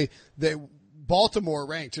DVOA, Baltimore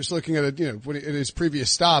ranked, just looking at in his previous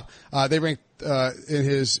stop, they ranked in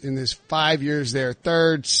his 5 years there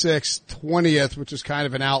 3rd, 6th, 20th, which is kind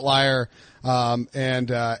of an outlier, and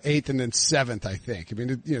 8th and then 7th, I think. I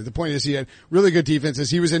mean, the point is he had really good defenses.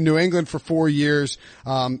 He was in New England for 4 years,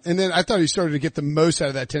 and then I thought he started to get the most out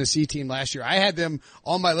of that Tennessee team last year. I had them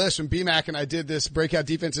on my list when BMAC and I did this breakout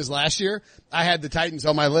defenses last year. I had the Titans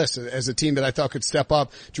on my list as a team that I thought could step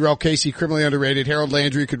up. Jarrell Casey, criminally underrated. Harold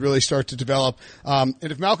Landry could really start to develop. And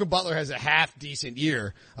if Malcolm Butler has a half decent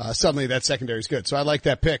year, suddenly that secondary is good. So I like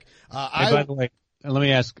that pick. By the way, let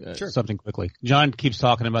me ask something quickly. John keeps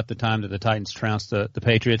talking about the time that the Titans trounced the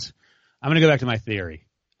Patriots. I'm going to go back to my theory.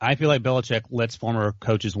 I feel like Belichick lets former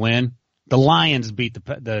coaches win. The Lions beat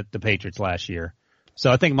the Patriots last year.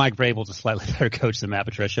 So I think Mike Vrabel's a slightly better coach than Matt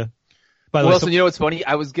Patricia. By the way, Wilson, you know what's funny?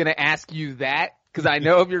 I was going to ask you that because I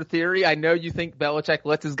know of your theory. I know you think Belichick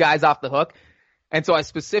lets his guys off the hook. And so I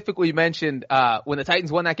specifically mentioned when the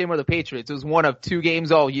Titans won that game with the Patriots, it was one of 2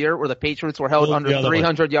 games all year where the Patriots were held under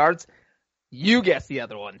 300 yards. You guessed the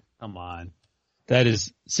other one. Come on. That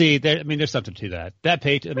is, there's something to that.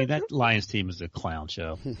 That Lions team is a clown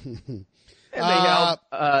show. All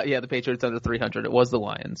And they held, the Patriots under 300. It was the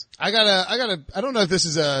Lions. I don't know if this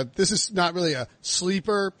is not really a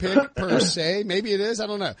sleeper pick per se. Maybe it is. I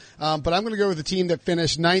don't know. But I'm going to go with the team that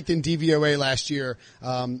finished 9th in DVOA last year.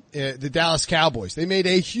 The Dallas Cowboys. They made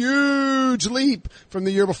a huge leap from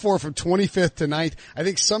the year before from 25th to 9th. I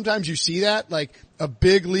think sometimes you see that, like, a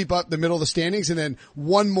big leap up the middle of the standings and then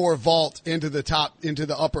one more vault into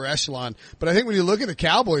the upper echelon. But I think when you look at the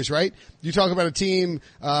Cowboys, right, you talk about a team,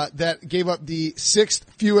 that gave up the 6th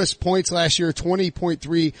fewest points last year,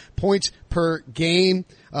 20.3 points per game.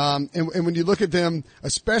 And when you look at them,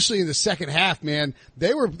 especially in the second half, man,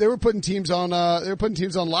 they were putting teams on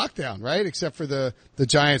lockdown, right? Except for the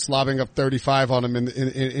Giants lobbing up 35 on them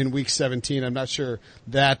in week 17. I'm not sure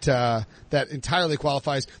that entirely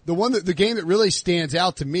qualifies. The game that really stands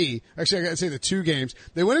out to me, actually I gotta say the two games,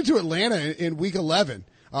 they went into Atlanta in week 11.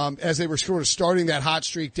 As they were sort of starting that hot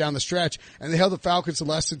streak down the stretch, and they held the Falcons to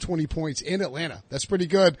less than 20 points in Atlanta. That's pretty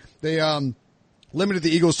good. They, limited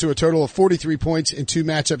the Eagles to a total of 43 points in 2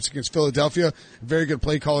 matchups against Philadelphia. Very good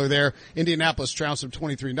play caller there. Indianapolis trounced them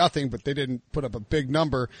 23-0, but they didn't put up a big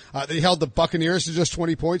number. They held the Buccaneers to just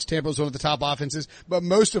 20 points. Tampa was one of the top offenses, but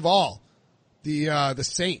most of all, the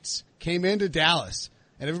Saints came into Dallas.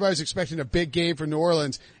 And everybody was expecting a big game for New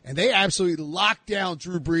Orleans, and they absolutely locked down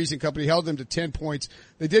Drew Brees and company, held them to 10 points.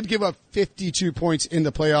 They did give up 52 points in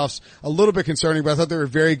the playoffs. A little bit concerning, but I thought they were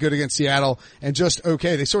very good against Seattle and just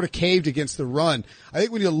okay. They sort of caved against the run. I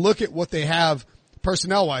think when you look at what they have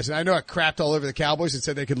personnel-wise, and I know I crapped all over the Cowboys and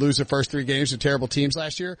said they could lose the first 3 games to terrible teams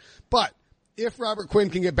last year, but if Robert Quinn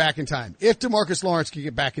can get back in time, if DeMarcus Lawrence can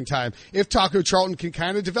get back in time, if Taco Charlton can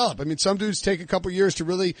kind of develop. I mean, some dudes take a couple years to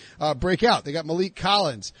really break out. They got Malik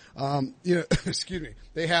Collins. Excuse me.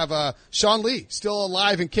 They have Sean Lee still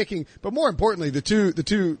alive and kicking, but more importantly, the two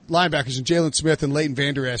linebackers, and Jalen Smith and Leighton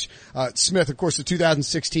Vander Esch. Smith, of course, the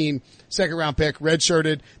 2016 second round pick,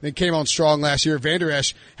 redshirted, then came on strong last year. Vander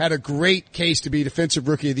Esch had a great case to be Defensive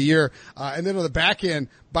Rookie of the Year. And then on the back end,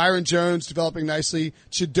 Byron Jones developing nicely.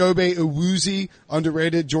 Chidobe Awuzie,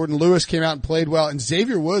 underrated. Jordan Lewis came out and played well. And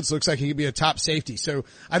Xavier Woods looks like he could be a top safety. So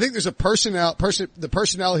I think there's the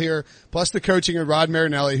personnel here, plus the coaching of Rod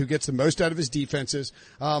Marinelli, who gets the most out of his defenses.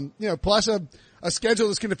 Plus a schedule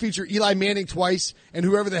that's going to feature Eli Manning twice and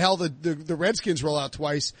whoever the hell the Redskins roll out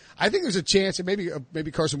twice. I think there's a chance, and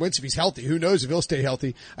maybe Carson Wentz if he's healthy. Who knows if he'll stay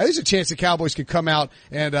healthy? I think there's a chance the Cowboys could come out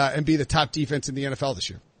and be the top defense in the NFL this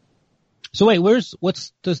year. So wait,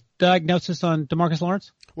 what's the diagnosis on DeMarcus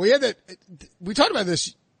Lawrence? Well, yeah, we talked about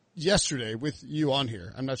this yesterday with you on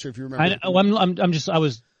here. I'm not sure if you remember.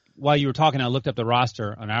 While you were talking, I looked up the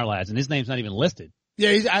roster on our lads, and his name's not even listed.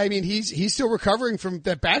 Yeah, he's still recovering from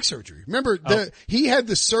that back surgery. Remember, he had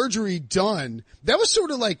the surgery done. That was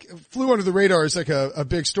sort of like flew under the radar as like a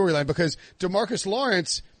big storyline because DeMarcus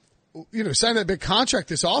Lawrence, signed that big contract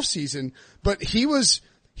this offseason, but he was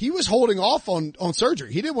holding off on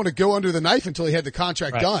surgery. He didn't want to go under the knife until he had the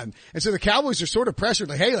contract done. And so the Cowboys are sort of pressured,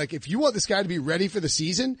 like, hey, like, if you want this guy to be ready for the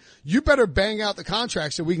season, you better bang out the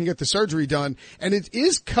contract so we can get the surgery done. And it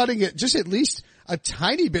is cutting it just at least a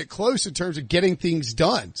tiny bit close in terms of getting things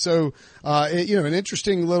done. So, an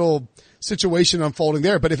interesting little situation unfolding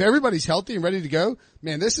there. But if everybody's healthy and ready to go,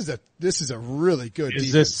 man, this is a really good defense.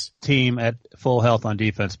 Is this team at full health on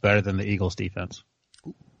defense better than the Eagles defense?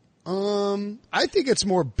 I think it's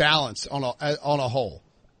more balanced on a whole.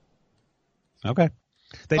 Okay.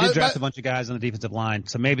 They did draft a bunch of guys on the defensive line,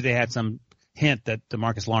 so maybe they had some hint that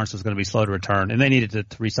DeMarcus Lawrence was going to be slow to return, and they needed to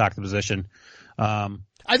restock the position.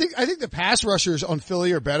 I think the pass rushers on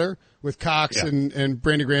Philly are better with Cox and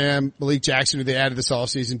Brandon Graham, Malik Jackson, who they added this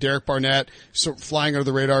offseason, Derek Barnett, sort of flying under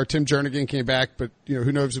the radar. Tim Jernigan came back, but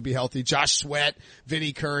who knows if he'll be healthy. Josh Sweat,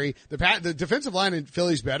 Vinny Curry. The defensive line in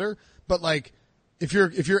Philly's better, but like, if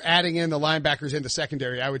you're adding in the linebackers into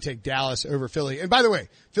secondary, I would take Dallas over Philly. And by the way,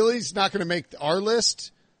 Philly's not going to make our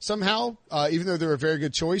list somehow, even though they're a very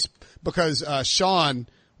good choice, because Sean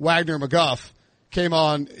Wagner McGuff came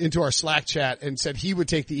on into our Slack chat and said he would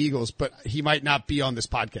take the Eagles, but he might not be on this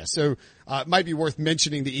podcast. So it might be worth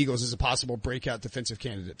mentioning the Eagles as a possible breakout defensive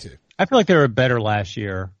candidate too. I feel like they were better last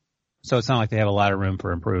year, so it's not like they have a lot of room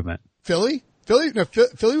for improvement. Philly went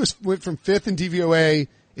from 5th in DVOA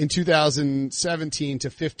in 2017 to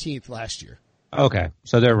 15th last year. Okay,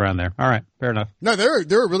 so they're around there. All right, fair enough. No,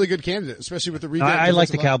 they're a really good candidate, especially with the revamped. I like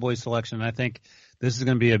the Cowboys selection. I think this is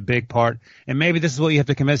going to be a big part, and maybe this is what you have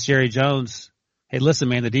to convince Jerry Jones. Hey, listen,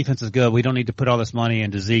 man, the defense is good. We don't need to put all this money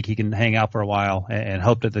into Zeke. He can hang out for a while and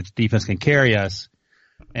hope that the defense can carry us,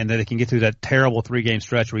 and that they can get through that terrible 3-game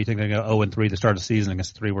stretch where you think they're going to go 0-3 to start the season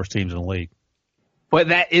against the 3 worst teams in the league. But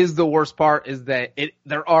that is the worst part, is that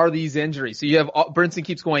there are these injuries. So you have, Brinson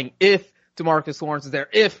keeps going, if DeMarcus Lawrence is there,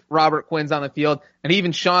 if Robert Quinn's on the field. And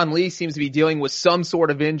even Sean Lee seems to be dealing with some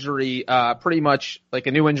sort of injury, pretty much like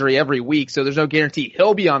a new injury every week. So there's no guarantee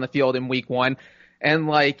he'll be on the field in week 1. And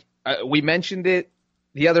we mentioned it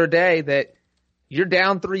the other day that you're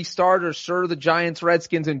down 3 starters. Sure, the Giants,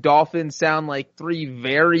 Redskins, and Dolphins sound like 3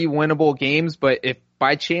 very winnable games, but if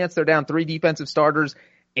by chance they're down 3 defensive starters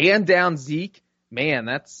and down Zeke, man,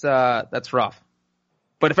 that's rough.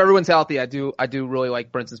 But if everyone's healthy, I do really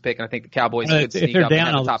like Brinson's pick, and I think the Cowboys could sneak up and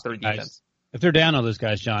have the top 3 defense. If they're down all those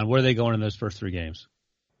guys, John, where are they going in those first 3 games?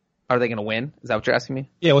 Are they going to win? Is that what you're asking me?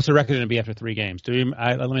 Yeah, what's the record going to be after 3 games? Let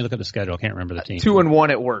me look at the schedule. I can't remember the team.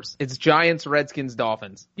 2-1 at worst. It's Giants, Redskins,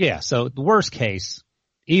 Dolphins. Yeah, so the worst case,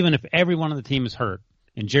 even if every one of the team is hurt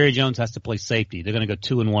and Jerry Jones has to play safety, they're going to go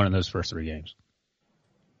 2-1 in those first 3 games.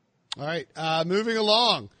 All right, moving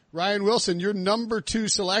along. Ryan Wilson, your number 2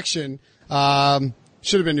 selection,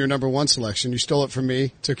 should have been your number 1 selection. You stole it from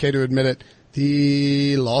me. It's okay to admit it.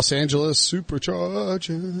 The Los Angeles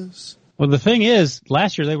Superchargers. Well, the thing is,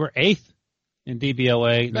 last year they were 8th in DVOA.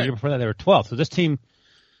 Right. The year before that they were 12th. So this team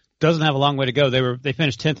doesn't have a long way to go. They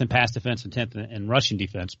finished 10th in pass defense and 10th in rushing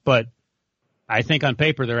defense. But I think on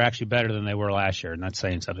paper they're actually better than they were last year, and that's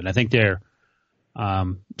saying something. I think their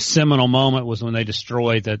seminal moment was when they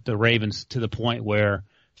destroyed the Ravens to the point where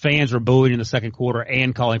fans were booing in the second quarter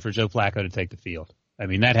and calling for Joe Flacco to take the field. I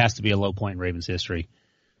mean, that has to be a low point in Ravens history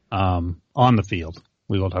on the field.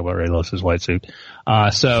 We won't talk about Ray Lewis's white suit.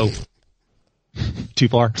 Too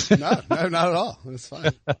far? No, not at all. It's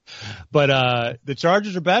fine. But the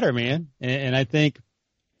Chargers are better, man. And I think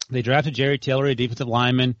they drafted Jerry Tillery, a defensive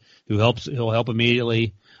lineman he'll help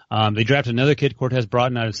immediately. They drafted another kid, Cortez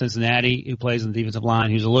Broughton, out of Cincinnati, who plays on the defensive line.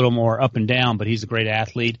 He's a little more up and down, but he's a great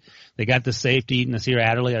athlete. They got the safety, Nasir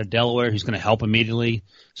Adderley, out of Delaware, who's going to help immediately.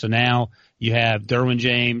 So now you have Derwin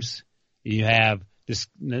James, you have this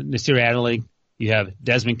Nasir Adderley, you have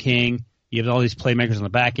Desmond King, you have all these playmakers on the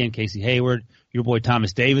back end, Casey Hayward. Your boy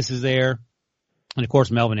Thomas Davis is there. And, of course,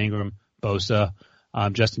 Melvin Ingram, Bosa,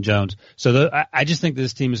 Justin Jones. So I just think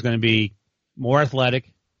this team is going to be more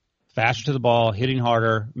athletic, faster to the ball, hitting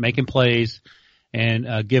harder, making plays,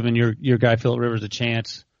 and giving your guy Phillip Rivers a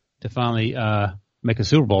chance to finally make a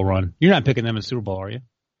Super Bowl run. You're not picking them in the Super Bowl, are you?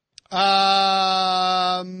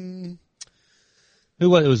 Who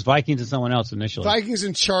was it? It was Vikings and someone else initially. Vikings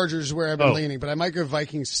and Chargers where I've been leaning, but I might go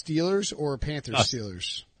Vikings Steelers or Panthers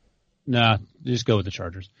Steelers. No, just go with the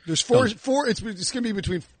Chargers. There's four. It's going to be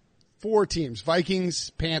between 4 teams: Vikings,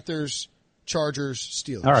 Panthers, Chargers,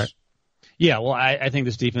 Steelers. All right. Yeah, well, I think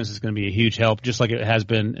this defense is going to be a huge help, just like it has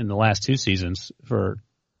been in the last 2 seasons for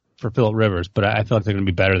Phillip Rivers. But I feel like they're going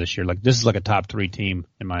to be better this year. Like this is like a top 3 team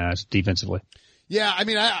in my eyes defensively. Yeah, I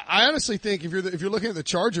mean, I honestly think if you're looking at the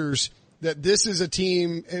Chargers, that this is a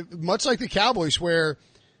team much like the Cowboys, where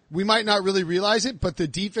we might not really realize it, but the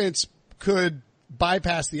defense could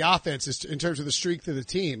bypass the offense in terms of the strength of the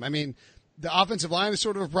team. I mean, the offensive line is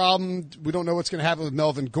sort of a problem. We don't know what's going to happen with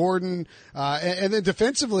Melvin Gordon. And then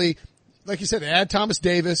defensively, like you said, they add Thomas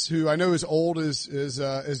Davis, who I know is old as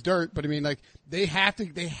dirt, but I mean, like, they had to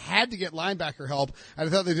get linebacker help, and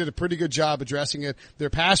I thought they did a pretty good job addressing it. Their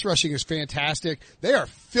pass rushing is fantastic. They are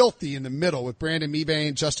filthy in the middle with Brandon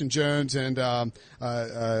Mebane, Justin Jones, and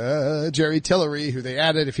Jerry Tillery, who they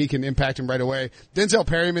added if he can impact him right away. Denzel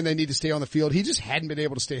Perryman, they need to stay on the field. He just hadn't been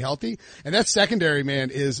able to stay healthy, and that secondary, man,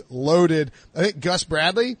 is loaded. I think Gus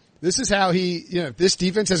Bradley, this is how if this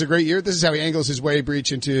defense has a great year, this is how he angles his way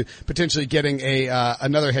breach into potentially getting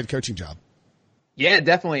another head coaching job. Yeah,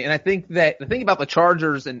 definitely. And I think that the thing about the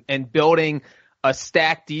Chargers and building a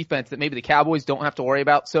stacked defense that maybe the Cowboys don't have to worry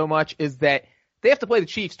about so much is that they have to play the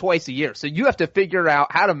Chiefs twice a year. So you have to figure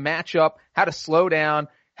out how to match up, how to slow down,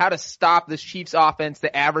 how to stop this Chiefs offense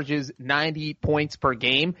that averages 90 points per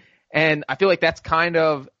game. And I feel like that's kind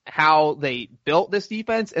of how they built this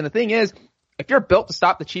defense. And the thing is, if you're built to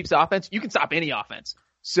stop the Chiefs offense, you can stop any offense.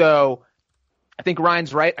 So I think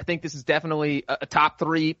Ryan's right. I think this is definitely a top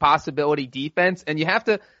 3 possibility defense. And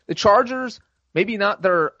the Chargers, maybe not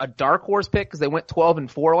they're a dark horse pick because they went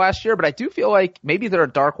 12-4 last year, but I do feel like maybe they're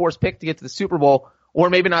a dark horse pick to get to the Super Bowl, or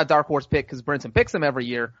maybe not a dark horse pick because Brinson picks them every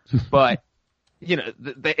year. But,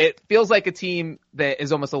 it feels like a team that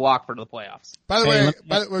is almost a lock for the playoffs. By the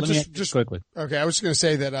way, just quickly. Okay, I was just going to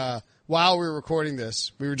say that while we were recording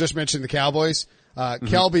this, we were just mentioning the Cowboys.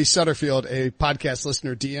 Kelby Sutterfield, a podcast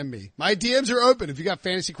listener, DM me. My DMs are open. If you got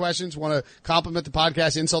fantasy questions, want to compliment the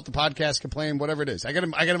podcast, insult the podcast, complain, whatever it is. I get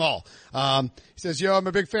them all. He says, yo, I'm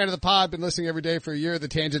a big fan of the pod. Been listening every day for a year. The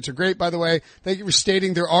tangents are great, by the way. Thank you for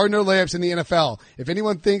stating there are no layups in the NFL. If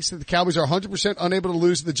anyone thinks that the Cowboys are 100% unable to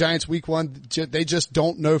lose to the Giants week 1, they just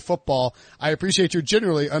don't know football. I appreciate your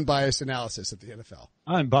generally unbiased analysis of the NFL.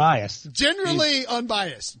 Unbiased. Generally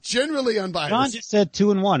unbiased. John just said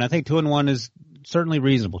 2-1. I think 2-1 is certainly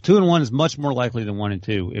reasonable. 2-1 is much more likely than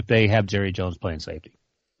 1-2 if they have Jerry Jones playing safety.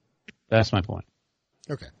 That's my point.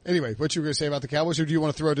 Okay. Anyway, what you were going to say about the Cowboys, or do you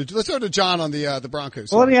want to let's throw to John on the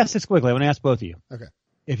Broncos? Well, let me ask this quickly. I want to ask both of you. Okay.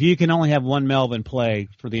 If you can only have one Melvin play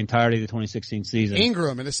for the entirety of the 2016 season.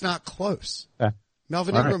 Ingram, and it's not close. Okay.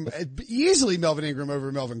 Melvin Ingram, easily Melvin Ingram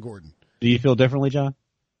over Melvin Gordon. Do you feel differently, John?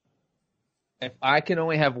 If I can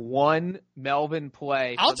only have one Melvin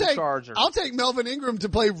play for the Chargers. I'll take Melvin Ingram to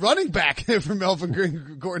play running back for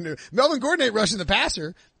Melvin Gordon. Melvin Gordon ain't rushing the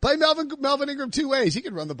passer. Play Melvin Ingram 2 ways. He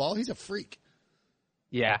can run the ball. He's a freak.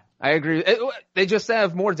 Yeah, I agree. They just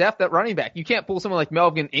have more depth at running back. You can't pull someone like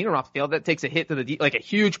Melvin Ingram off the field. That takes a hit to like a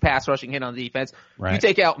huge pass rushing hit on the defense. Right. You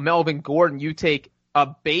take out Melvin Gordon, you take a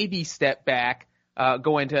baby step back.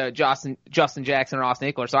 Going to Justin Jackson or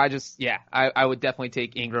Austin Eckler. So I would definitely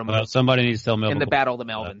take Ingram. Well, somebody needs to tell Melvin in the battle of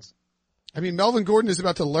the Melvins. I mean, Melvin Gordon is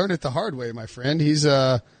about to learn it the hard way, my friend. He's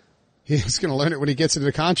going to learn it when he gets into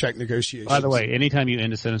the contract negotiations. By the way, anytime you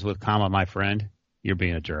end a sentence with comma, my friend, you're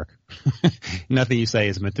being a jerk. Nothing you say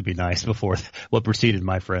is meant to be nice before what preceded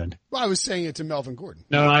my friend. Well, I was saying it to Melvin Gordon.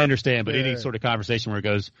 No, I understand, but any sort of conversation where it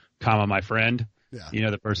goes, comma, my friend, you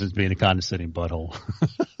know the person's being a condescending butthole.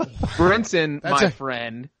 Brinson, my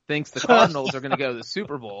friend, thinks the Cardinals are going to go to the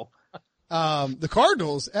Super Bowl. The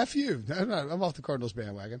Cardinals, F you. I'm off the Cardinals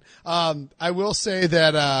bandwagon. I will say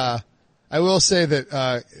that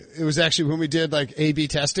it was actually when we did like A/B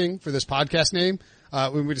testing for this podcast name,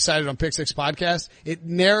 when we decided on Pick Six Podcast, it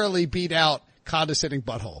narrowly beat out condescending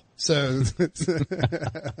butthole. So,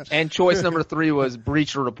 and choice number 3 was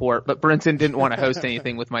Breacher Report, but Brinson didn't want to host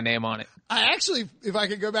anything with my name on it. I actually, if I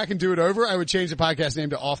could go back and do it over, I would change the podcast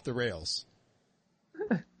name to Off the Rails.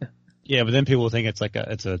 Yeah, but then people will think it's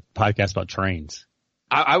a podcast about trains.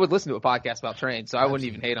 I would listen to a podcast about trains, so I wouldn't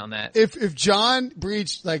even hate on that. If John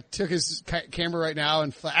Breach took his camera right now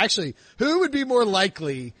and actually, who would be more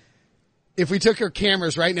likely if we took our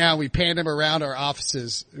cameras right now and we panned them around our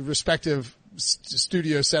offices, respective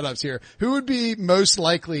studio setups here, who would be most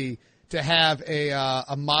likely to have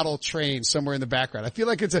a model train somewhere in the background? I feel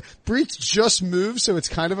like Breach just moved, so it's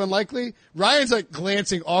kind of unlikely. Ryan's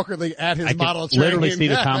glancing awkwardly at his model train. I can literally see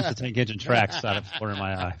the Thomas the Tank Engine tracks out of the corner of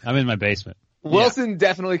my eye. I'm in my basement. Wilson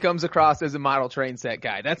definitely comes across as a model train set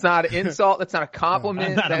guy. That's not an insult. That's not a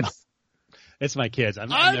compliment. It's my kids.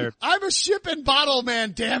 I'm a ship and bottle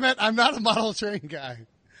man, damn it. I'm not a model train guy.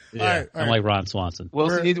 Yeah, all right. I'm like Ron Swanson.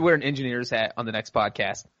 Wilson, you need to wear an engineer's hat on the next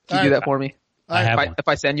podcast. Can you do that for me? I have one. If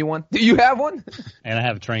I send you one? Do you have one? And I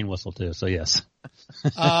have a train whistle too, so yes.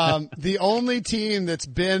 The only team that's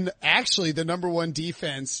been actually the number 1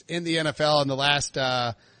 defense in the NFL in the last,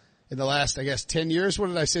 I guess, 10 years. What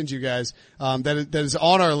did I send you guys? That is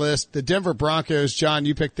on our list. The Denver Broncos. John,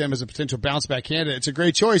 you picked them as a potential bounce back candidate. It's a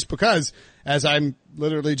great choice because, as I'm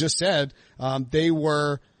literally just said, they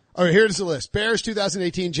were, here's the list. Bears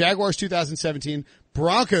 2018, Jaguars 2017,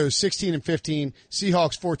 Broncos 16-15,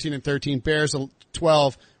 Seahawks 14-13, Bears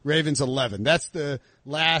 12, Ravens 11. That's the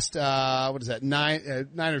last, 9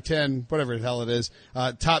 or 10, whatever the hell it is,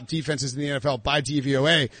 top defenses in the NFL by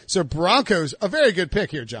DVOA. So Broncos, a very good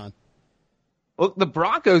pick here, John. Well, the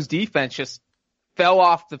Broncos defense just fell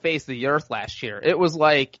off the face of the earth last year. It was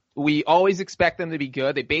like we always expect them to be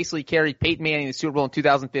good. They basically carried Peyton Manning to the Super Bowl in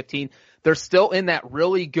 2015. They're still in that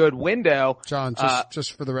really good window. John,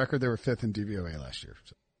 just for the record, they were 5th in DVOA last year.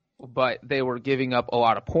 So. But they were giving up a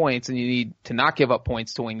lot of points, and you need to not give up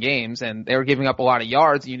points to win games. And they were giving up a lot of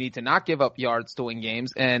yards, and you need to not give up yards to win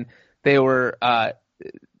games. And they were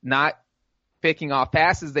not picking off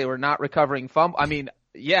passes. They were not recovering fumble. I mean,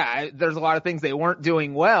 yeah, there's a lot of things they weren't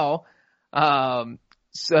doing well.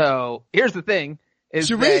 So here's the thing.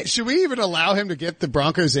 Should we even allow him to get the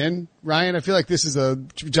Broncos in, Ryan? I feel like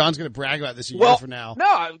John's going to brag about this a year from now.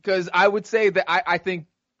 No, because I would say that I think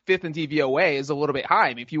 5th in DVOA is a little bit high.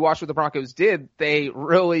 I mean, if you watch what the Broncos did, they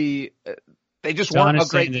just weren't a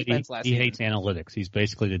great defense last year. He hates analytics. He's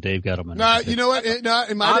basically the Dave Gettleman. No, you know what?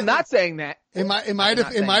 I'm not saying that. In my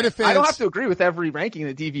defense, I don't have to agree with every ranking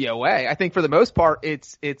in the DVOA. I think for the most part,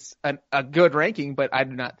 it's a good ranking, but I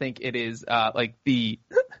do not think it is like the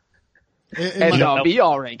end all be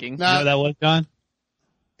all ranking. You know what that was, John?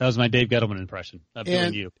 That was my Dave Gettleman impression of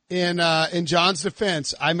doing you. In John's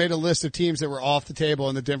defense, I made a list of teams that were off the table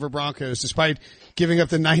in the Denver Broncos, despite giving up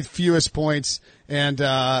the 9th fewest points, and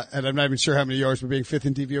I'm not even sure how many yards, but being 5th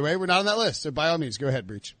in DVOA. We're not on that list, so by all means, go ahead,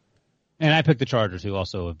 Breach. And I picked the Chargers, who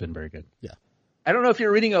also have been very good. Yeah. I don't know if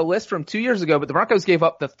you're reading a list from 2 years ago, but the Broncos gave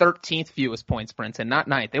up the 13th fewest points, Brinson, not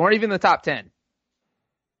 9th. They weren't even in the top 10.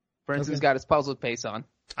 Brinson's got his puzzled face on.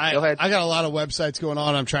 Go ahead. I got a lot of websites going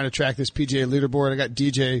on. I'm trying to track this PGA leaderboard. I got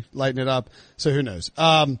DJ lighting it up, so who knows.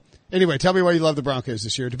 Anyway, tell me why you love the Broncos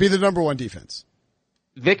this year to be the number 1 defense.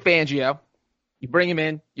 Vic Fangio. You bring him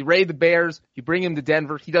in, you raid the Bears, you bring him to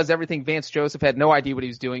Denver. He does everything Vance Joseph had no idea what he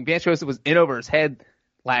was doing. Vance Joseph was in over his head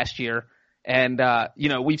last year. And,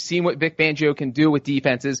 we've seen what Vic Fangio can do with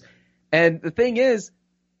defenses. And the thing is,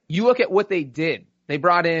 you look at what they did. They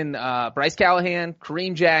brought in, Bryce Callahan,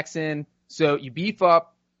 Kareem Jackson. So you beef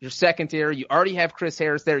up your secondary. You already have Chris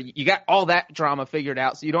Harris there. You got all that drama figured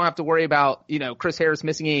out. So you don't have to worry about, Chris Harris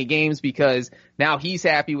missing any games because now he's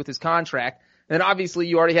happy with his contract. And then obviously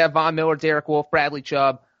you already have Von Miller, Derek Wolfe, Bradley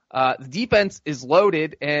Chubb. The defense is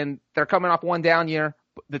loaded and they're coming off one down year.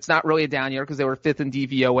 That's not really a down year because they were 5th in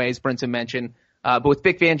DVOA, as Brinson mentioned. But with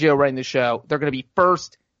Vic Fangio running the show, they're going to be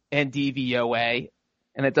 1st in DVOA.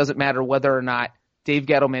 And it doesn't matter whether or not Dave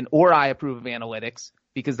Gettleman or I approve of analytics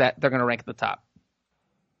because they're going to rank at the top.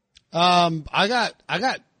 I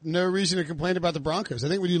got no reason to complain about the Broncos. I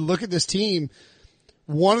think when you look at this team,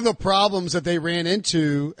 one of the problems that they ran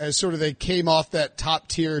into as sort of they came off that top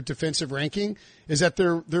tier defensive ranking is that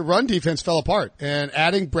their run defense fell apart, and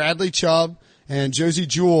adding Bradley Chubb and Josie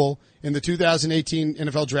Jewell in the 2018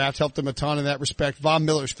 NFL draft helped them a ton in that respect. Von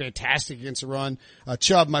Miller's fantastic against the run.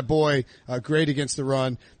 Chubb, my boy, great against the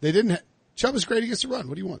run. Chubb is great against the run.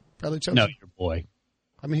 What do you want? Bradley Chubb? No, your boy.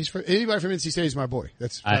 I mean, anybody from NC State is my boy.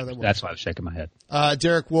 That's why I was shaking my head.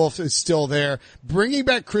 Derek Wolfe is still there. Bringing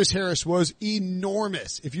back Chris Harris was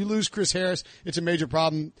enormous. If you lose Chris Harris, it's a major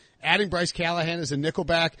problem. Adding Bryce Callahan as a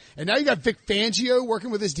nickelback, and now you got Vic Fangio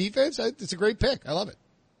working with his defense. It's a great pick. I love it.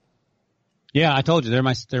 Yeah, I told you they're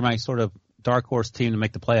my sort of dark horse team to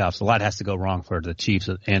make the playoffs. A lot has to go wrong for the Chiefs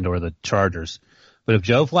and or the Chargers. But if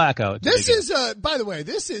Joe Flacco, by the way,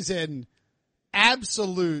 this is an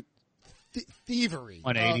absolute thievery.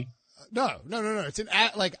 180. No. It's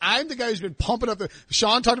I'm the guy who's been pumping up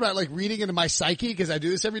Sean talked about reading into my psyche because I do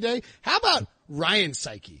this every day. How about Ryan's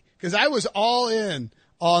psyche? Because I was all in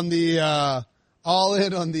on the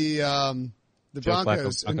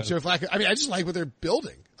Broncos and Joe Flacco. I mean, I just like what they're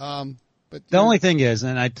building. But the only thing is,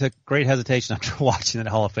 and I took great hesitation after watching that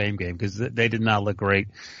Hall of Fame game because they did not look great.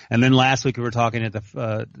 And then last week we were talking at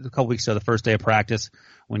a couple weeks ago, the first day of practice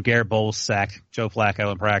when Garrett Bowles sacked Joe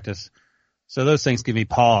Flacco in practice. So those things give me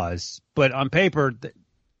pause. But on paper, the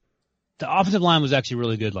offensive line was actually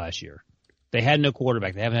really good last year. They had no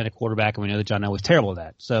quarterback. They haven't had a quarterback, and we know that John Elway was terrible at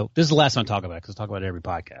that. So this is the last time I talk about it because I talk about it every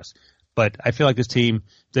podcast. But I feel like this team,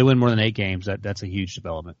 if they win more than 8 games, that's a huge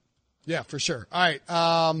development. Yeah, for sure. All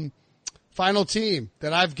right. Final team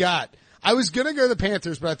that I've got. I was going to go the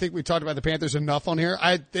Panthers, but I think we talked about the Panthers enough on here.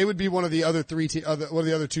 They would be one of the other one of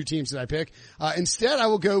the other 2 teams that I pick. Instead, I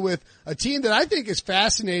will go with a team that I think is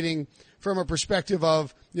fascinating from a perspective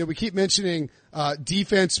of, we keep mentioning,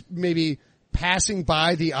 defense maybe passing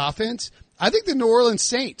by the offense. I think the New Orleans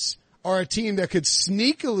Saints are a team that could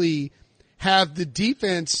sneakily have the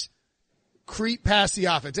defense creep past the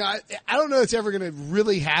offense. Now, I don't know if it's ever going to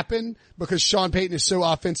really happen because Sean Payton is so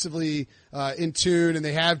offensively in tune, and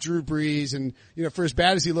they have Drew Brees, and for as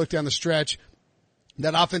bad as he looked down the stretch,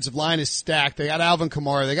 that offensive line is stacked. They got Alvin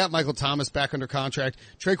Kamara, they got Michael Thomas back under contract.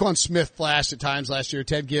 Traquan Smith flashed at times last year.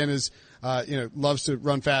 Ted Ginn is loves to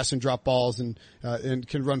run fast and drop balls and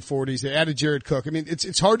can run 40s. They added Jared Cook. I mean,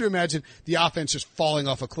 it's hard to imagine the offense just falling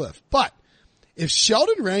off a cliff. But if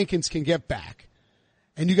Sheldon Rankins can get back,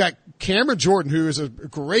 and you got Cameron Jordan, who is a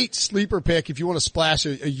great sleeper pick if you want to splash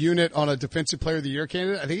a unit on a defensive player of the year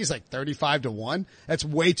candidate. I think he's like 35-1. That's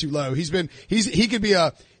way too low. He could be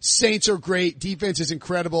a Saints are great. Defense is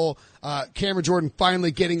incredible. Cameron Jordan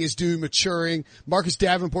finally getting his due, maturing. Marcus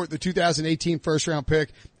Davenport, the 2018 first round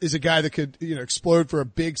pick, is a guy that could, explode for a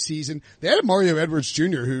big season. They had Mario Edwards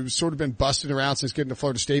Jr., who's sort of been busting around since getting to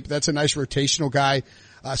Florida State, but that's a nice rotational guy.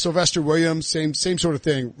 Sylvester Williams, same sort of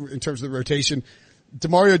thing in terms of the rotation.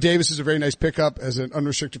 Demario Davis is a very nice pickup as an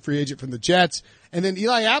unrestricted free agent from the Jets. And then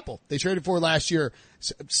Eli Apple, they traded for last year.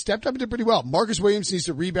 stepped up and did pretty well. Marcus Williams needs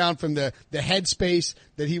to rebound from the headspace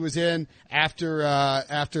that he was in after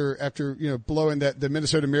blowing the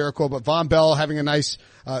Minnesota Miracle. But Von Bell having a nice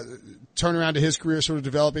turnaround to his career, sort of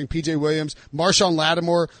developing. PJ Williams, Marshawn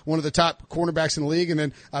Lattimore, one of the top cornerbacks in the league. And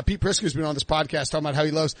then Pete Prisco's been on this podcast talking about how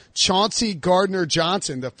he loves Chauncey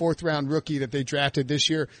Gardner-Johnson, the 4th-round rookie that they drafted this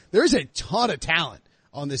year. There's a ton of talent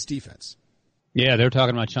on this defense. Yeah, they were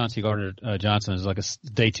talking about Chauncey Gardner-Johnson as like a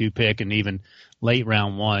day 2 pick and even late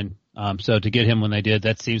round 1. So to get him when they did,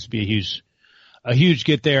 that seems to be a huge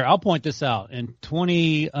get there. I'll point this out. In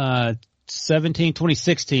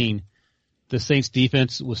 2016, the Saints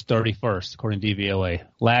defense was 31st, according to DVOA.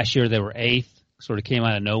 Last year, they were 8th, sort of came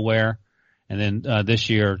out of nowhere. And then this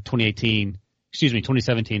year,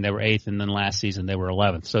 2017, they were 8th, and then last season they were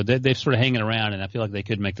 11th. So they're sort of hanging around, and I feel like they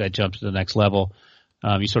could make that jump to the next level.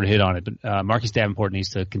 You sort of hit on it. But Marcus Davenport needs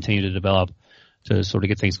to continue to develop to sort of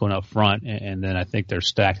get things going up front, and then I think they're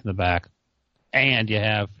stacked in the back. And you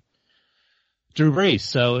have Drew Brees.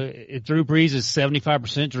 So if Drew Brees is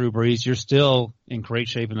 75% Drew Brees, you're still in great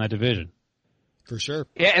shape in that division. For sure.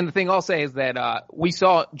 Yeah, and the thing I'll say is that we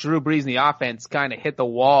saw Drew Brees in the offense kind of hit the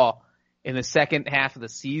wall in the second half of the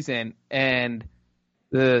season, and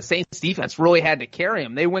the Saints defense really had to carry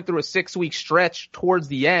him. They went through a 6-week stretch towards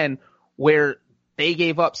the end where they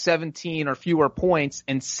gave up 17 or fewer points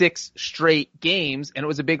in 6 straight games, and it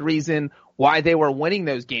was a big reason why they were winning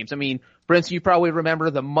those games. I mean, Prince, you probably remember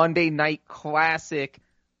the Monday Night Classic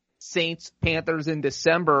Saints-Panthers in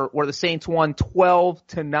December where the Saints won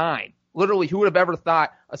 12-9. Literally, who would have ever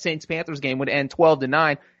thought a Saints-Panthers game would end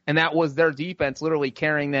 12-9, and that was their defense literally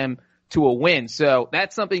carrying them to a win. So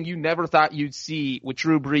that's something you never thought you'd see with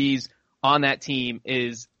Drew Brees on that team.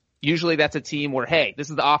 Is usually that's a team where, hey, this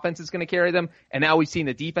is the offense that's going to carry them, and now we've seen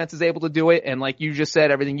the defense is able to do it, and like you just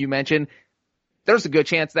said, everything you mentioned, there's a good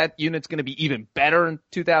chance that unit's going to be even better in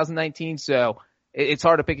 2019, so it's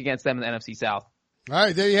hard to pick against them in the NFC South. All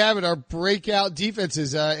right, there you have it, our breakout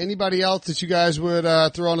defenses. Anybody else that you guys would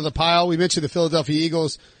throw onto the pile? We mentioned the Philadelphia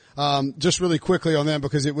Eagles just really quickly on them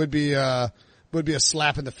because it would be a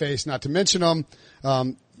slap in the face not to mention them.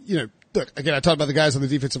 Look, again, I talked about the guys on the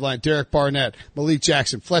defensive line, Derek Barnett, Malik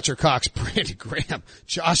Jackson, Fletcher Cox, Brandon Graham,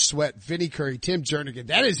 Josh Sweat, Vinny Curry, Tim Jernigan.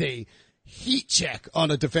 That is a heat check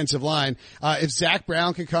on a defensive line. If Zach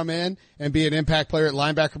Brown can come in and be an impact player at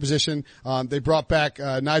linebacker position, they brought back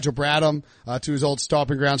Nigel Bradham to his old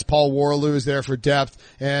stomping grounds. Paul Warloo is there for depth,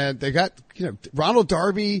 and they got Ronald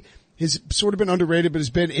Darby has sort of been underrated, but has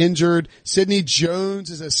been injured. Sidney Jones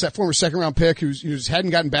is a former 2nd-round pick who's hadn't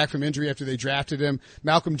gotten back from injury after they drafted him.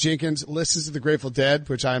 Malcolm Jenkins listens to the Grateful Dead,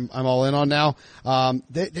 which I'm all in on now.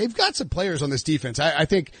 They've got some players on this defense. I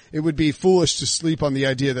think it would be foolish to sleep on the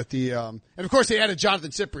idea that and of course they added Jonathan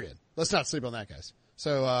Cyprien. Let's not sleep on that, guys.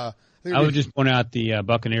 So, I would just point out the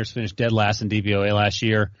Buccaneers finished dead last in DVOA last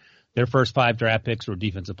year. Their first 5 draft picks were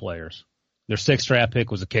defensive players. Their 6th draft pick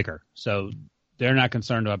was a kicker. So, they're not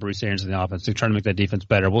concerned about Bruce Arians in the offense. They're trying to make that defense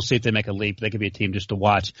better. We'll see if they make a leap. They could be a team just to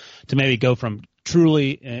watch, to maybe go from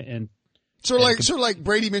truly and sort of like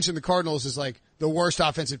Brady mentioned the Cardinals is like the worst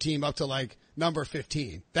offensive team up to like number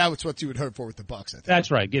 15. That's what you would hope for with the Bucs, I think. That's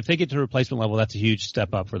right. If they get to replacement level, that's a huge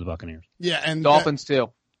step up for the Buccaneers. Yeah, and Dolphins too.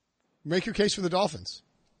 Make your case for the Dolphins.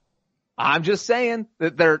 I'm just saying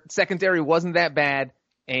that their secondary wasn't that bad,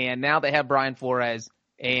 and now they have Brian Flores,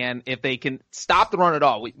 and if they can stop the run at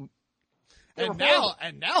all, And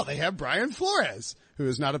now they have Brian Flores, who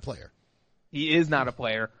is not a player. He is not a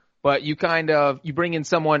player, but you bring in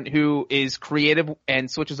someone who is creative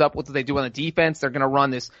and switches up what they do on the defense. They're going to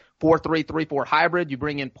run this 4-3-3-4 hybrid. You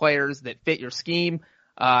bring in players that fit your scheme,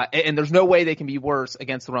 and there's no way they can be worse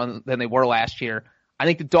against the run than they were last year. I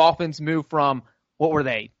think the Dolphins move from, what were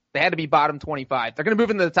they? They had to be bottom 25. They're going to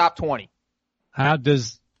move into the top 20.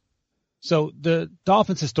 So the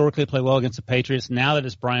Dolphins historically play well against the Patriots. Now that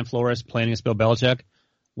it's Brian Flores playing against Bill Belichick,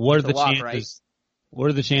 what are the chances? Right?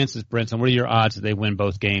 What are the chances, Brinson? What are your odds that they win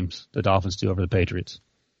both games? The Dolphins do over the Patriots.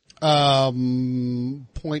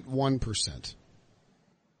 0.1%.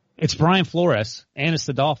 It's Brian Flores and it's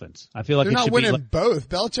the Dolphins. I feel like they're not winning both.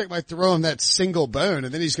 Belichick might throw him that single bone,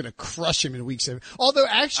 and then he's going to crush him in week 7. Although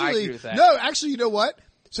actually, you know what?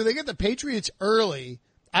 So they get the Patriots early.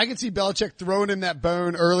 I can see Belichick throwing him that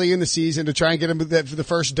bone early in the season to try and get him for the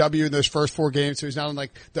first W in those first 4 games, so he's not on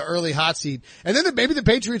like the early hot seed. And then maybe the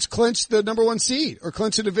Patriots clinch the number 1 seed or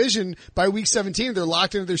clinch a division by week 17. They're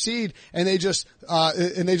locked into their seed, and they just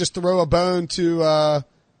throw a bone or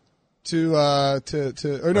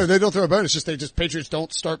no, they don't throw a bone. It's just Patriots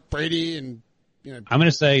don't start Brady and I'm going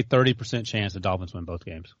to say 30% chance the Dolphins win both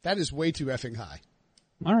games. That is way too effing high.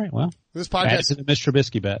 All right. Well, this add podcast it to the Mr.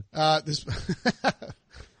 Trubisky bet.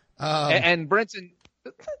 And Brinson,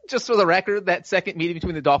 just for the record, that second meeting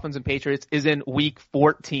between the Dolphins and Patriots is in week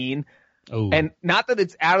 14. Oh. And not that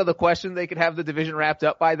it's out of the question they could have the division wrapped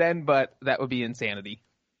up by then, but that would be insanity.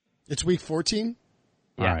 It's week 14?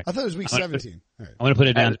 Yeah. All right. I thought it was week 17. All right. I'm going to put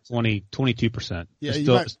it down to 22%. Yeah,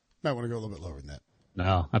 you might want to go a little bit lower than that.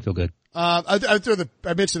 No, I feel good. I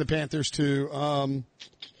mentioned the Panthers too.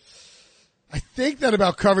 I think that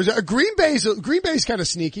about covers it. Green Bay's kind of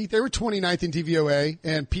sneaky. They were 29th in DVOA,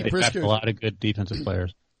 and Pete Briscoe. They have a lot of good defensive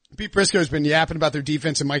players. Pete Briscoe's been yapping about their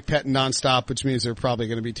defense and Mike Pettin nonstop, which means they're probably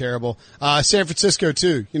going to be terrible. San Francisco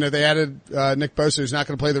too. You know, they added Nick Bosa, who's not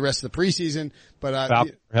going to play the rest of the preseason, but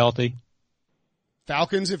Falcons are healthy.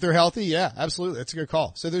 Falcons, if they're healthy, yeah, absolutely, that's a good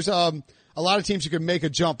call. So there's a lot of teams who can make a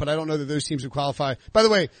jump, but I don't know that those teams would qualify. By the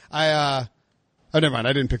way, never mind.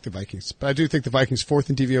 I didn't pick the Vikings, but I do think the Vikings 4th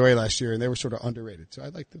in DVOA last year, and they were sort of underrated. So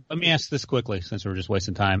I'd like to. Let me ask this quickly, since we're just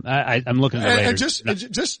wasting time. I'm looking at the Raiders. And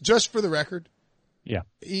just for the record. Yeah.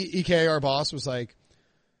 EK, our boss, was like,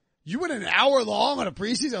 you went an hour long on a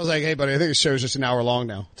preseason? I was like, hey buddy, I think the show's just an hour long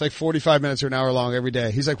now. It's like 45 minutes or an hour long every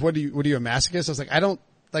day. He's like, what are you, a masochist? I was like,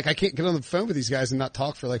 I can't get on the phone with these guys and not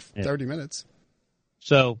talk for like 30 minutes.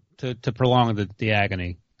 So to prolong the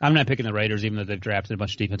agony, I'm not picking the Raiders, even though they've drafted a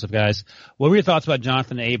bunch of defensive guys. What were your thoughts about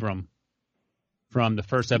Jonathan Abram from the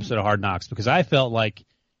first episode of Hard Knocks? Because I felt like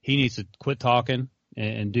he needs to quit talking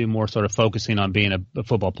and do more sort of focusing on being a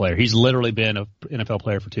football player. He's literally been an NFL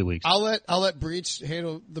player for 2 weeks. I'll let Breach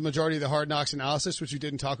handle the majority of the Hard Knocks analysis, which you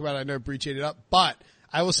didn't talk about. I know Breach ate it up, but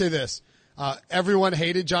I will say this. Everyone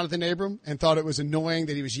hated Jonathan Abram and thought it was annoying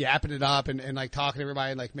that he was yapping it up and like talking to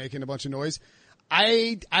everybody and like making a bunch of noise.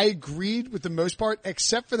 I agreed with the most part,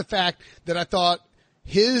 except for the fact that I thought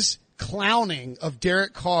his clowning of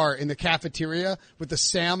Derek Carr in the cafeteria with the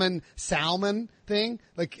salmon thing,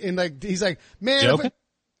 he's like, man,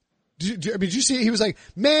 did you see? He was like,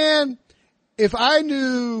 man, if I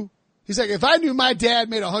knew my dad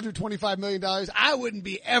made $125 million, I wouldn't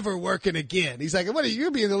be ever working again. He's like, what are you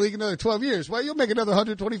going to be in the league another 12 years? Well, you'll make another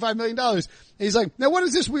 $125 million. And he's like, now what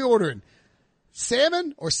is this we ordering?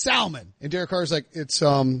 Salmon or salmon? And Derek Carr's like, it's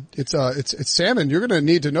salmon. You're going to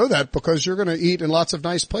need to know that because you're going to eat in lots of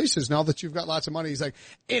nice places now that you've got lots of money. He's like,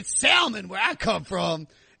 it's salmon where I come from.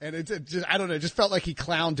 And it just, I don't know, it just felt like he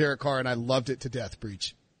clowned Derek Carr and I loved it to death,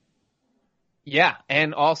 Breach. Yeah.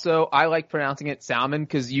 And also I like pronouncing it salmon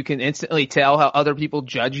because you can instantly tell how other people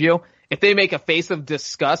judge you. If they make a face of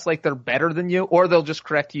disgust like they're better than you, or they'll just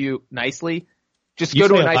correct you nicely. Just go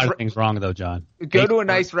to a nice things wrong though, John. Go to a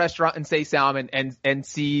nice restaurant and say salmon and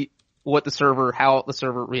see how the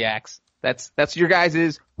server reacts. That's your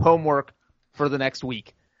guys' homework for the next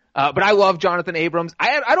week. But I love Jonathan Abrams.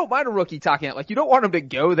 I don't mind a rookie talking out. Like, you don't want him to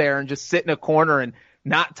go there and just sit in a corner and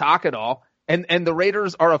not talk at all. And the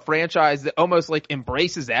Raiders are a franchise that almost like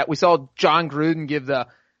embraces that. We saw John Gruden give the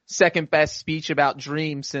second best speech about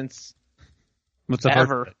dreams since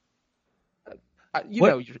ever.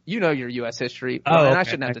 You know your U.S. history, and I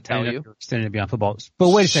shouldn't have to tell you. Extended beyond football. But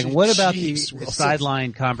wait a second. What about the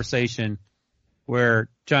sideline conversation where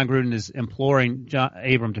John Gruden is imploring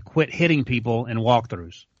Abram to quit hitting people in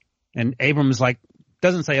walkthroughs? And Abram is like,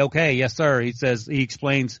 doesn't say, okay, yes, sir. He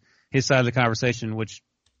explains his side of the conversation, which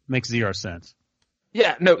makes zero sense.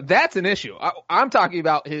 Yeah, no, that's an issue. I'm talking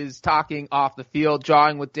about his talking off the field,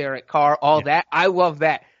 jawing with Derek Carr, that. I love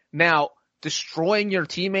that. Now, destroying your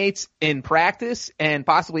teammates in practice and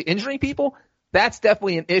possibly injuring people, that's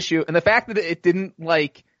definitely an issue. And the fact that it didn't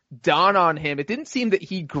dawn on him, it didn't seem that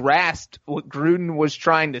he grasped what Gruden was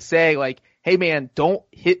trying to say. Like, hey man, don't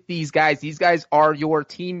hit these guys. These guys are your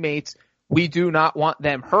teammates. We do not want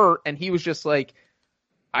them hurt. And he was just like,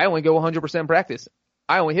 I only go 100% practice.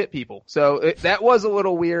 I only hit people. So that was a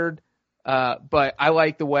little weird. But I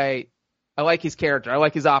like his character. I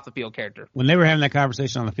like his off the field character. When they were having that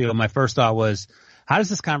conversation on the field, my first thought was, how does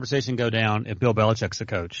this conversation go down if Bill Belichick's the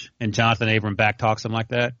coach and Jonathan Abram back talks him like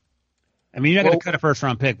that? I mean, you're not going to cut a first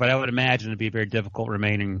round pick, but I would imagine it'd be a very difficult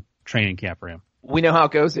remaining training camp for him. We know how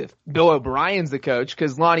it goes if Bill O'Brien's the coach,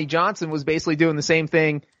 because Lonnie Johnson was basically doing the same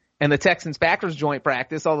thing in the Texans-Packers joint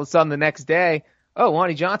practice. All of a sudden the next day,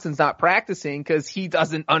 Lonnie Johnson's not practicing because he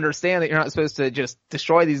doesn't understand that you're not supposed to just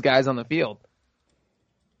destroy these guys on the field.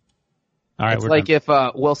 All right, it's like done.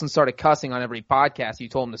 If Wilson started cussing on every podcast, you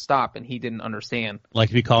told him to stop and he didn't understand. Like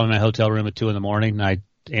if you called in my hotel room at 2 a.m. and I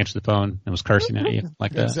answered the phone and was cursing at you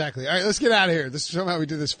like that. Exactly. All right, let's get out of here. This is somehow we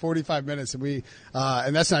did this 45 minutes and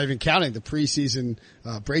and that's not even counting the preseason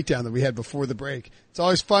breakdown that we had before the break. It's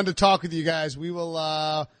always fun to talk with you guys. We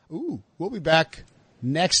will we'll be back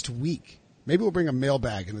next week. Maybe we'll bring a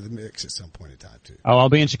mailbag into the mix at some point in time too. Oh, I'll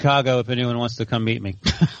be in Chicago if anyone wants to come meet me. Do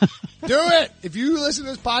it! If you listen to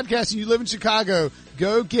this podcast and you live in Chicago,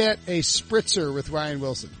 go get a spritzer with Ryan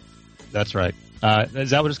Wilson. That's right. Is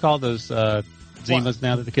that what it's called? Those Zimas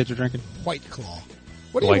now that the kids are drinking? White Claw.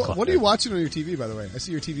 What are you watching on your TV, by the way? I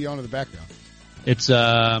see your TV on in the background.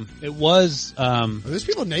 It was Are those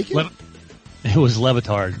people naked? It was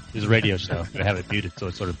Levitard, his radio show. I have it muted, so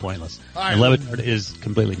it's sort of pointless. Right. And Levitard is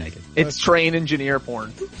completely naked. It's train engineer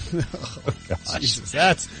porn. Oh, gosh.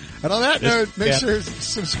 Jesus, and on that note, make sure to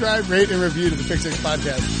subscribe, rate, and review to the Pick Six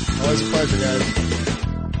Podcast. Always a pleasure, guys.